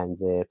and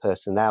their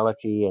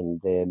personality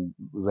and their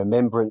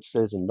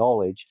remembrances and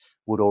knowledge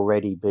would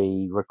already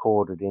be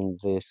recorded in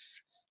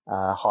this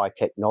high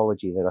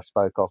technology that I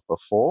spoke of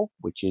before,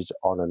 which is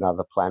on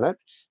another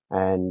planet.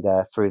 And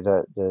through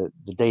the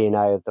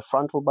DNA of the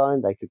frontal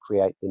bone, they could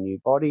create the new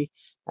body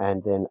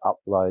and then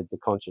upload the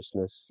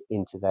consciousness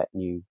into that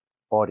new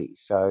body.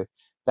 So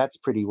that's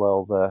pretty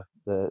well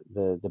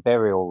the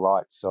burial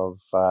rites of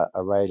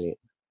Aurelian.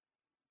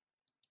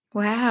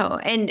 Wow.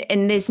 And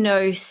there's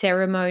no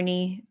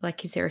ceremony,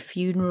 like is there a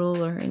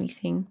funeral or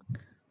anything?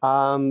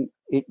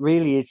 It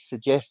really is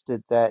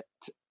suggested that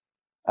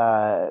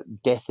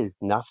death is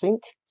nothing,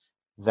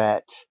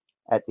 that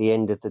at the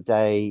end of the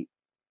day,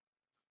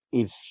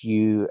 if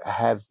you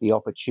have the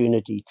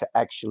opportunity to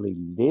actually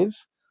live,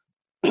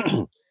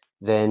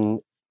 then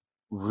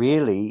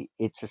really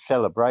it's a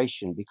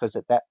celebration, because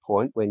at that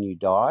point when you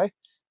die,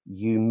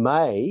 you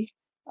may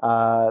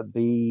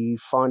be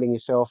finding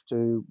yourself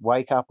to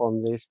wake up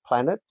on this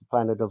planet, the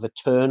planet of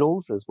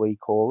eternals, as we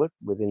call it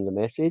within the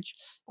message,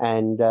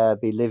 and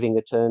be living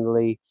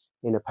eternally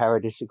in a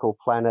paradisical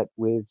planet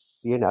with,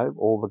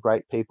 all the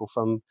great people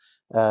from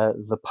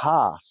the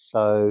past.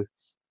 So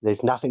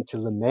there's nothing to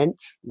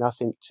lament,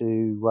 nothing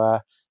to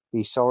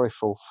be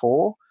sorrowful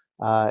for.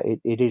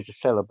 It is a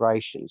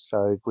celebration.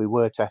 So if we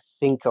were to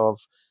think of,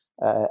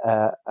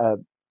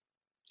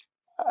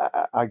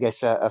 I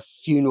guess, a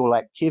funeral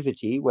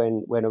activity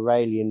when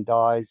Aurelian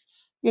dies,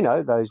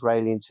 those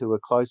Raelians who are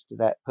close to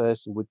that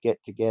person would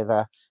get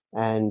together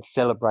and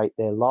celebrate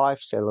their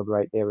life,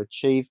 celebrate their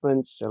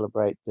achievements,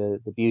 celebrate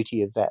the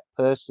beauty of that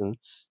person,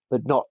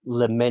 but not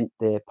lament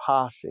their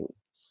passing.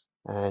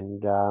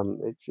 And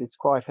it's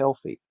quite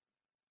healthy.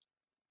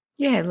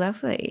 Yeah,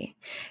 lovely.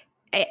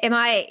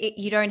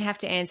 You don't have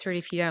to answer it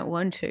if you don't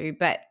want to,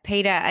 but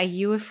Peter, are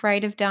you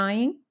afraid of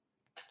dying?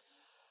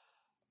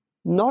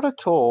 Not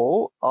at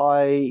all.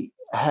 I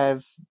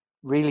have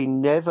really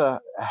never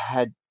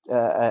had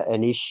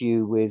an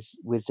issue with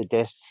the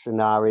death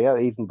scenario,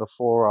 even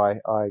before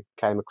I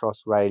came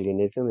across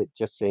Raelianism. It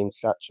just seems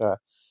such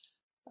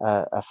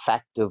a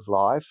fact of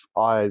life.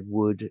 I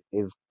would,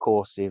 of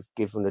course, if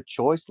given a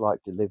choice,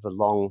 like to live a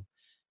long,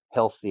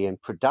 healthy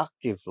and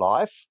productive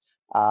life.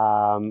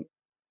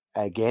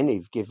 Again,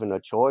 if given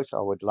a choice, I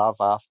would love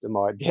after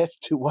my death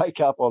to wake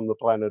up on the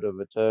planet of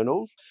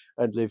Eternals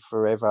and live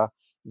forever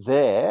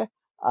there.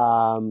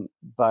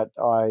 But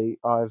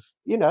I've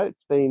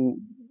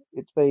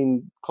it's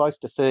been close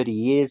to 30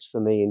 years for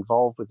me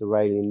involved with the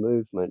Raelian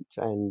movement,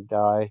 and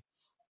I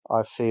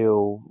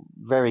feel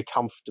very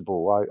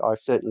comfortable. I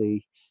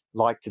certainly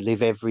like to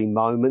live every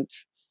moment.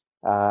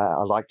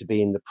 I like to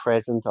be in the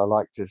present. I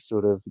like to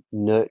sort of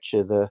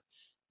nurture the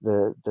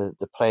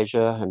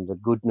pleasure and the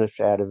goodness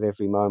out of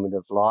every moment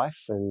of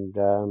life, and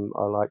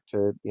I like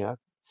to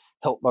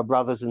help my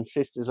brothers and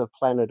sisters of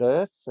planet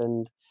Earth.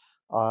 And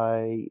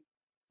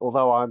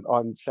although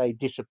I'm say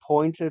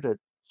disappointed at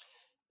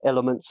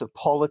elements of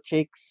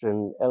politics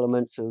and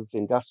elements of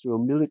industrial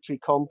military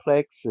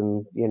complex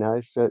and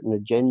certain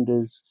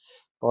agendas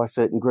by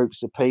certain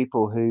groups of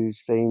people who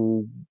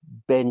seem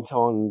bent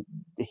on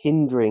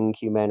hindering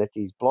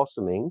humanity's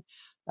blossoming,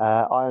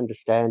 I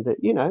understand that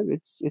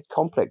it's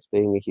complex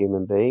being a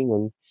human being,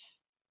 and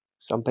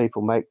some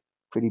people make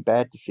pretty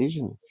bad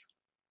decisions.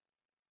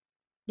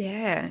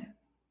 Yeah,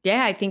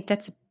 I think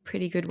that's a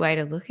pretty good way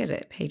to look at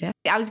it, Peter.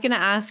 I was going to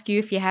ask you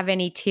if you have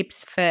any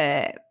tips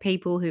for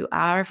people who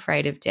are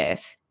afraid of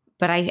death,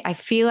 but I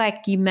feel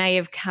like you may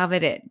have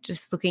covered it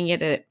just looking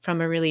at it from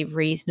a really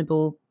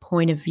reasonable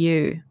point of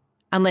view,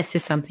 unless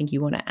there's something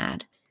you want to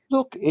add.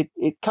 Look,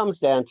 it comes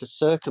down to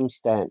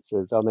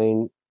circumstances. I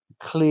mean,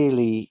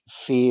 clearly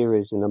fear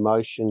is an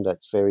emotion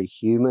that's very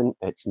human.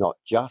 It's not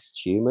just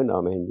human.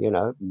 I mean,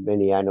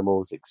 many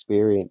animals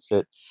experience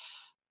it.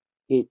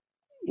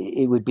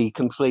 It would be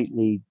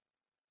completely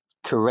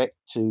correct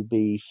to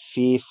be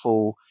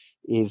fearful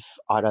if,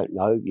 I don't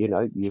know,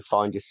 you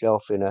find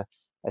yourself in a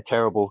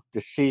terrible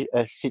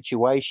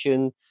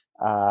situation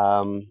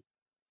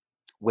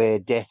where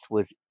death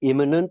was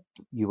imminent,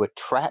 you were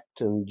trapped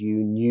and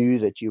you knew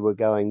that you were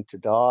going to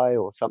die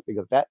or something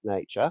of that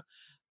nature.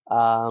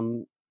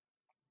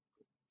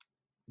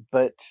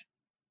 But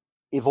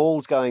if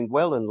all's going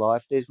well in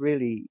life, there's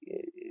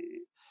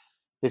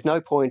no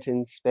point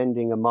in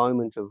spending a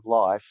moment of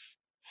life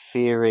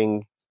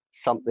fearing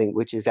something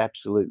which is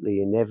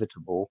absolutely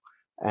inevitable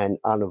and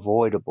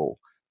unavoidable.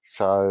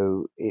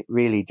 So it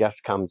really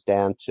just comes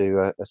down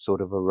to a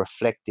sort of a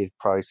reflective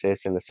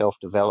process and a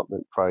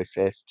self-development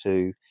process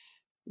to,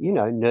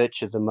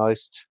 nurture the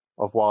most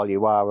of while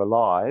you are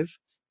alive,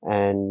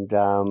 and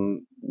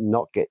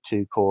not get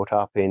too caught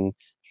up in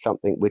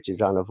something which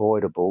is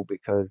unavoidable,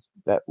 because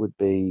that would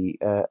be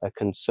a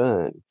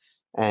concern.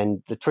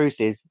 And the truth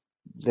is,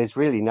 there's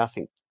really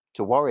nothing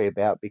to worry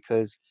about,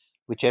 because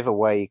whichever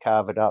way you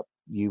carve it up,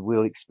 you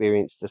will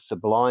experience the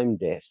sublime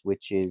death,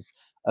 which is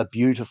a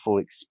beautiful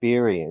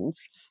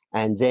experience,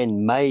 and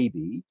then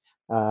maybe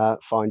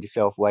find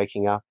yourself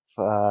waking up,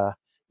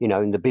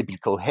 in the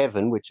biblical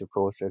heaven, which, of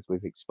course, as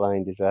we've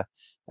explained, is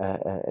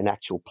an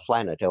actual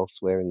planet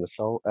elsewhere in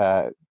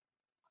the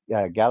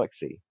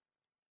galaxy.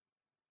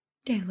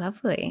 Yeah,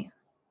 lovely.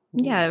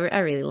 Yeah, I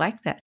really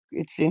like that.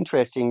 It's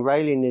interesting.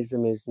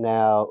 Raelianism is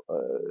now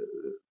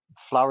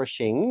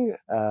flourishing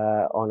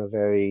on a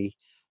very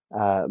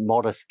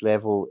modest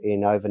level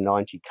in over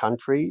 90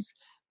 countries.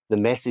 The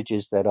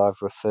messages that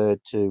I've referred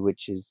to,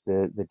 which is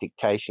the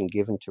dictation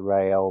given to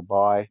Rael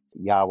by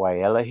Yahweh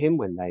Elohim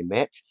when they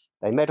met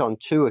on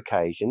 2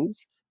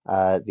 occasions.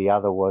 The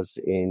other was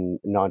in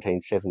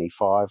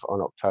 1975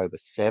 on October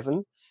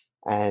 7.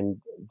 And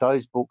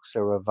those books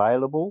are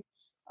available.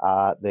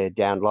 They're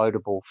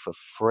downloadable for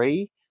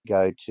free.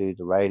 Go to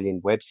the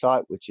Raelian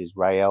website, which is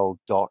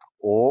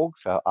rael.org,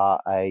 so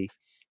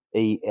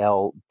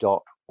rael.org.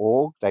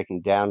 They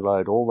can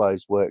download all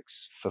those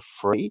works for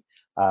free.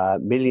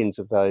 Millions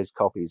of those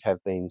copies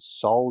have been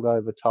sold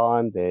over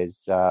time.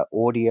 There's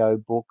audio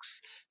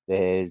books,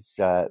 there's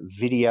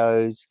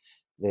videos,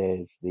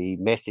 there's the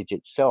message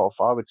itself.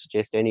 I would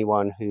suggest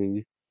anyone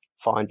who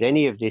finds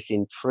any of this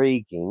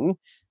intriguing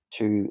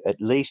to at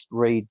least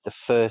read the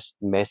first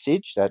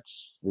message.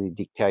 That's the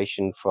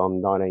dictation from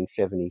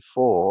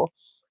 1974.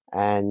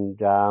 And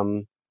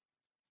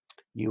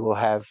you will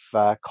have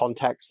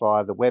contacts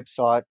via the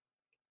website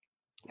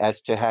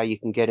as to how you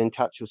can get in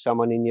touch with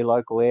someone in your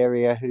local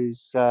area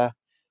who's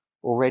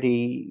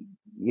already,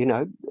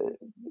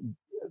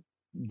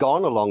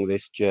 gone along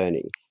this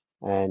journey.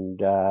 And,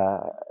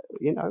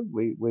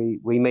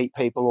 we meet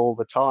people all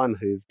the time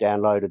who've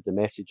downloaded the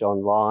message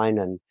online,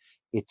 and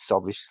it's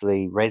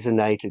obviously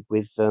resonated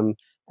with them,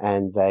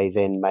 and they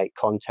then make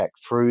contact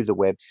through the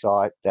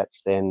website.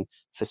 That's then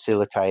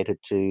facilitated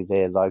to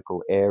their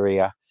local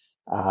area,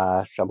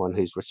 someone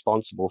who's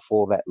responsible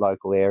for that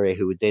local area,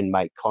 who would then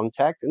make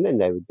contact, and then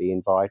they would be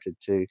invited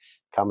to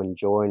come and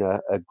join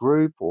a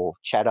group or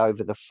chat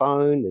over the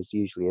phone. There's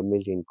usually a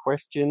million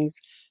questions,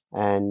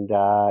 and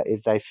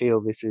if they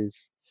feel this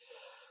is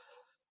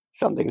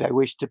something they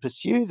wish to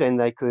pursue, then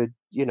they could,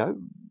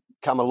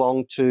 come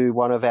along to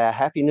one of our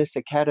happiness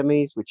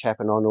academies, which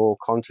happen on all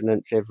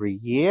continents every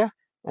year,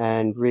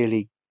 and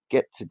really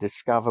get to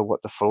discover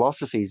what the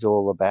philosophy is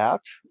all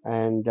about,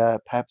 and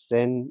perhaps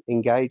then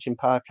engage and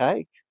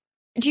partake.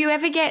 Do you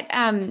ever get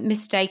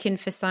mistaken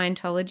for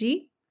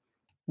Scientology?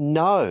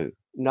 No.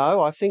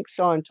 I think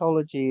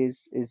Scientology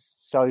is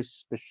so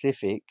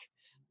specific.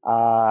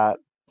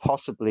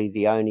 Possibly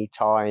the only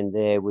tie in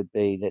there would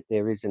be that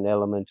there is an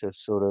element of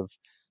sort of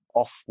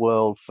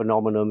off-world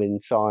phenomenon in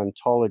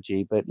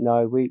Scientology, but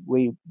no,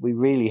 we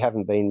really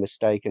haven't been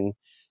mistaken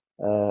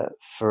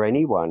for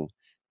anyone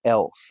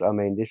else. I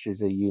mean, this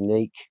is a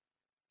unique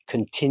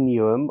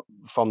continuum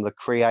from the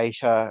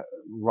creator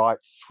right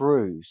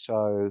through.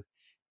 So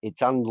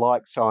it's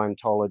unlike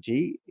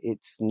Scientology.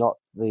 It's not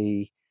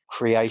the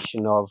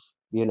creation of,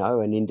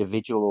 an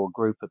individual or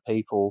group of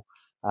people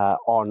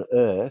on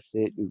Earth.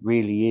 It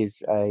really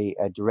is a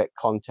direct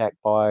contact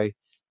by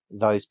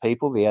those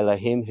people, the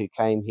Elohim, who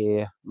came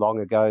here long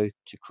ago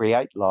to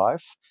create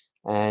life.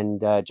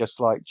 And just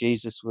like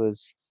Jesus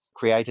was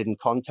created and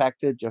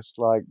contacted, just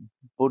like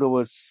Buddha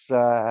was,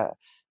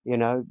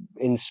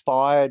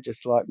 inspired,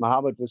 just like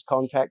Muhammad was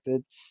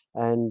contacted,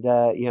 and,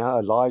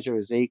 Elijah,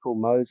 Ezekiel,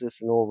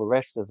 Moses, and all the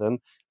rest of them,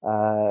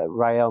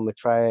 Rael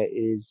Maitreya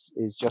is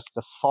just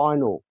the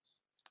final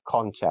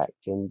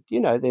contact. And,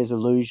 there's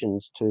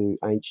allusions to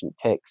ancient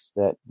texts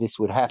that this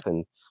would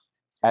happen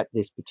at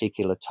this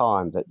particular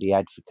time, that the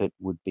advocate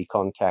would be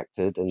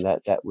contacted, and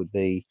that would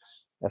be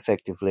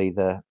effectively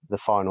the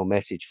final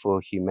message for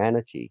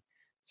humanity.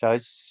 So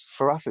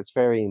for us, it's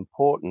very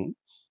important,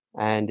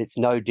 and it's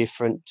no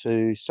different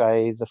to,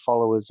 say, the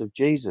followers of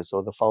Jesus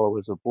or the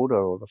followers of Buddha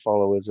or the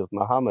followers of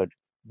Muhammad.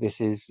 This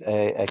is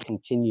a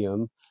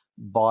continuum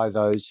by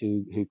those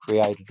who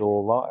created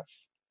all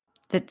life.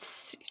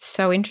 That's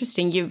so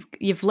interesting.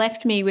 You've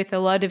left me with a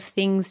lot of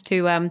things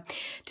to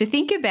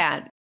think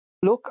about.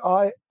 Look,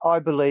 I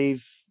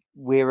believe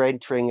we're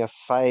entering a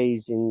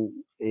phase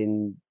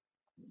in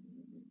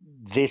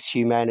this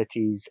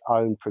humanity's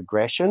own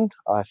progression.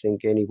 I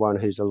think anyone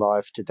who's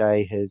alive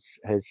today has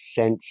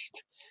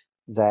sensed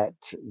that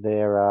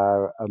there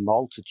are a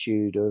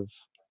multitude of,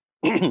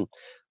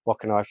 what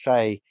can I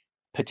say,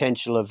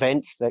 potential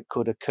events that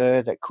could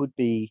occur that could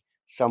be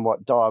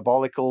somewhat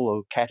diabolical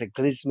or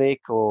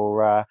cataclysmic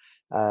or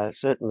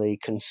certainly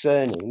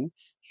concerning.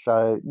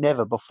 So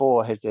never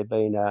before has there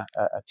been a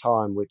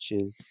time which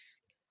is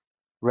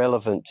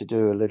relevant to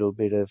do a little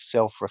bit of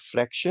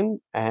self-reflection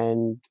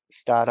and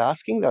start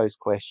asking those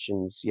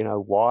questions.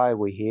 Why are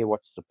we here?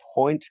 What's the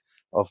point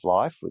of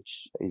life,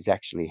 which is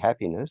actually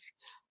happiness?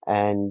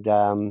 And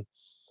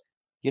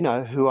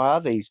who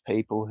are these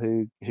people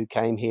who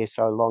came here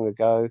so long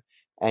ago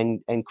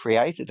and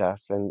created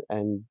us,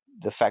 and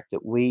the fact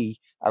that we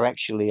are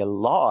actually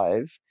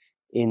alive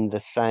in the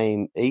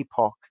same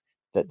epoch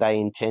that they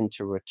intend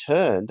to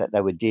return, that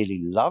they would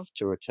dearly love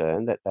to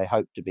return, that they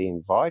hope to be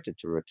invited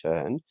to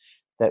return,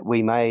 that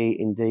we may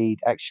indeed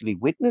actually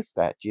witness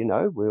that.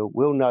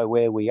 We'll know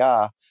where we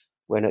are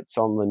when it's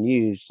on the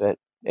news that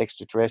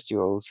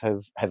extraterrestrials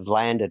have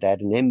landed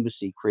at an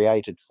embassy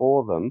created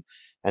for them,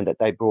 and that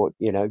they brought,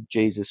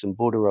 Jesus and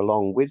Buddha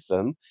along with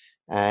them.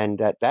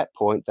 And at that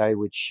point, they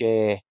would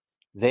share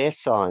their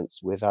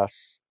science with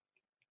us,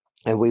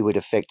 and we would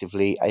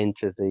effectively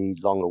enter the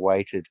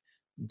long-awaited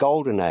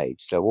golden age.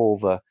 So all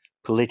the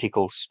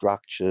political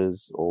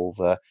structures, all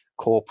the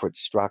corporate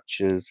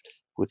structures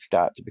would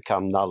start to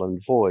become null and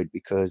void,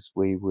 because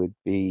we would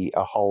be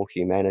a whole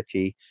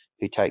humanity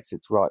who takes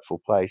its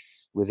rightful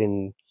place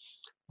within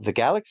the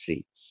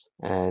galaxy.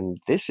 And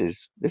this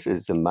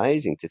is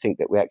amazing to think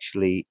that we're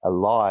actually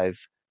alive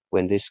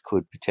when this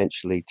could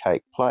potentially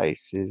take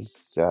place.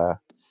 Is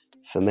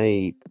for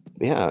me,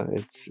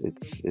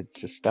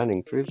 it's a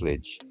stunning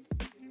privilege.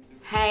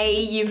 Hey,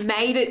 you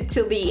made it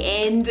till the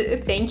end.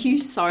 Thank you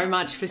so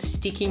much for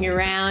sticking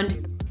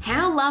around.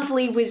 How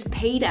lovely was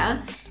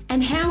Peter?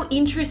 And how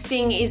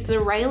interesting is the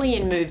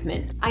Raelian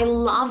movement? I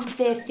loved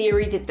their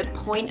theory that the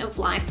point of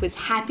life was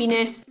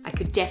happiness. I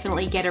could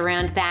definitely get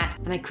around that.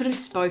 And I could have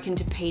spoken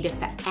to Peter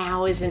for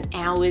hours and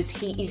hours.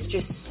 He is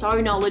just so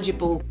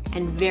knowledgeable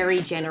and very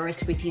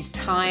generous with his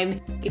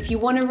time. If you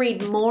want to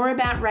read more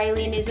about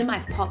Raelianism,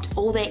 I've popped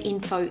all their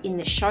info in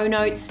the show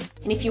notes.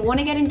 And if you want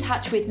to get in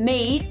touch with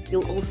me,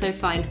 you'll also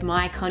find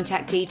my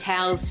contact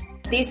details.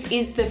 This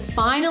is the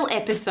final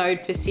episode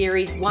for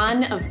Series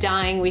 1 of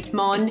Dying with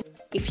Mon.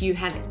 If you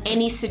have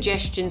any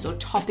suggestions or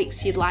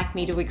topics you'd like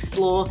me to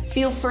explore,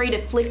 feel free to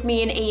flick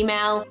me an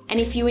email.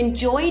 And if you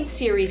enjoyed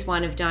Series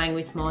 1 of Dying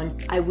with Mon,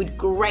 I would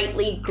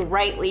greatly,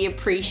 greatly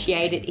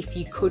appreciate it if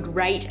you could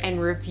rate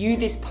and review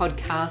this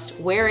podcast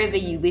wherever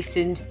you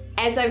listened.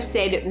 As I've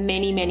said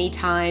many, many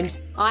times,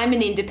 I'm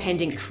an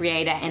independent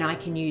creator and I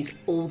can use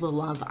all the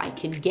love I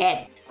can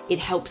get. It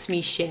helps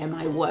me share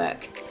my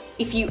work.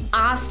 If you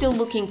are still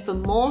looking for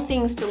more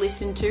things to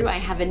listen to, I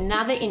have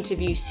another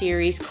interview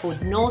series called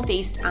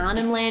Northeast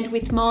Arnhem Land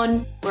with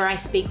Mon, where I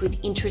speak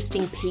with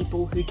interesting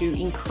people who do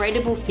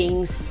incredible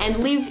things and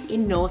live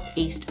in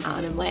Northeast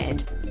Arnhem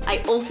Land. I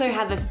also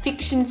have a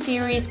fiction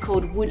series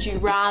called Would You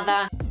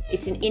Rather.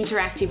 It's an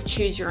interactive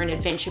choose your own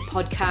adventure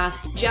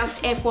podcast.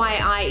 Just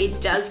FYI,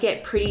 it does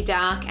get pretty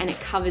dark and it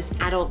covers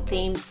adult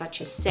themes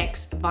such as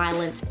sex,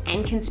 violence,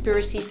 and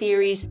conspiracy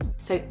theories.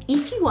 So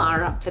if you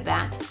are up for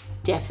that,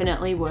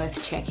 definitely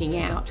worth checking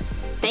out.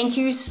 Thank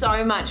you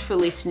so much for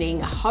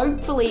listening.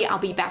 Hopefully I'll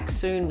be back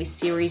soon with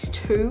Series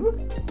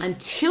 2.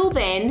 Until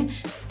then,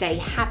 stay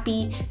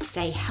happy,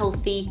 stay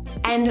healthy,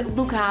 and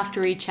look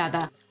after each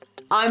other.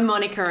 I'm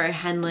Monica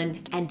O'Hanlon,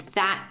 and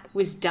that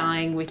was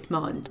Dying with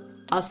Mon.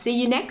 I'll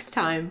see you next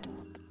time.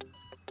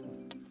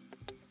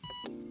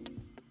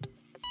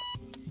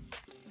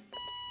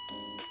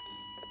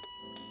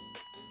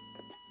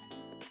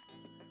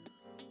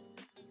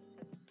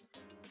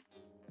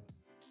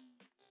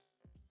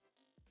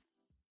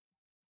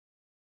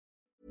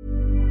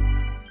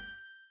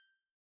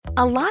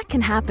 A lot can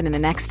happen in the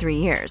next 3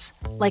 years.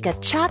 Like a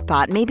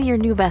chatbot may be your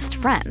new best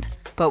friend.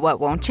 But what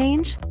won't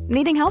change?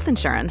 Needing health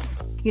insurance.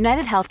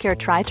 United Healthcare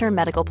Tri-Term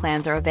Medical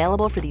Plans are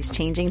available for these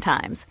changing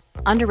times.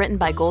 Underwritten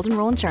by Golden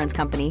Rule Insurance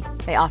Company,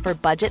 they offer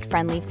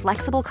budget-friendly,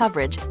 flexible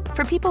coverage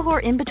for people who are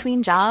in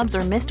between jobs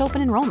or missed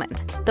open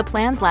enrollment. The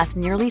plans last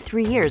nearly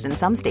 3 years in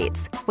some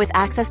states, with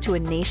access to a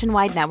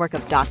nationwide network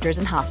of doctors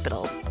and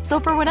hospitals. So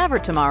for whatever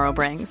tomorrow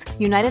brings,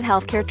 United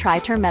Healthcare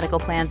Tri-Term Medical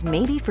Plans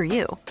may be for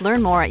you.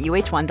 Learn more at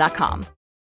uh1.com.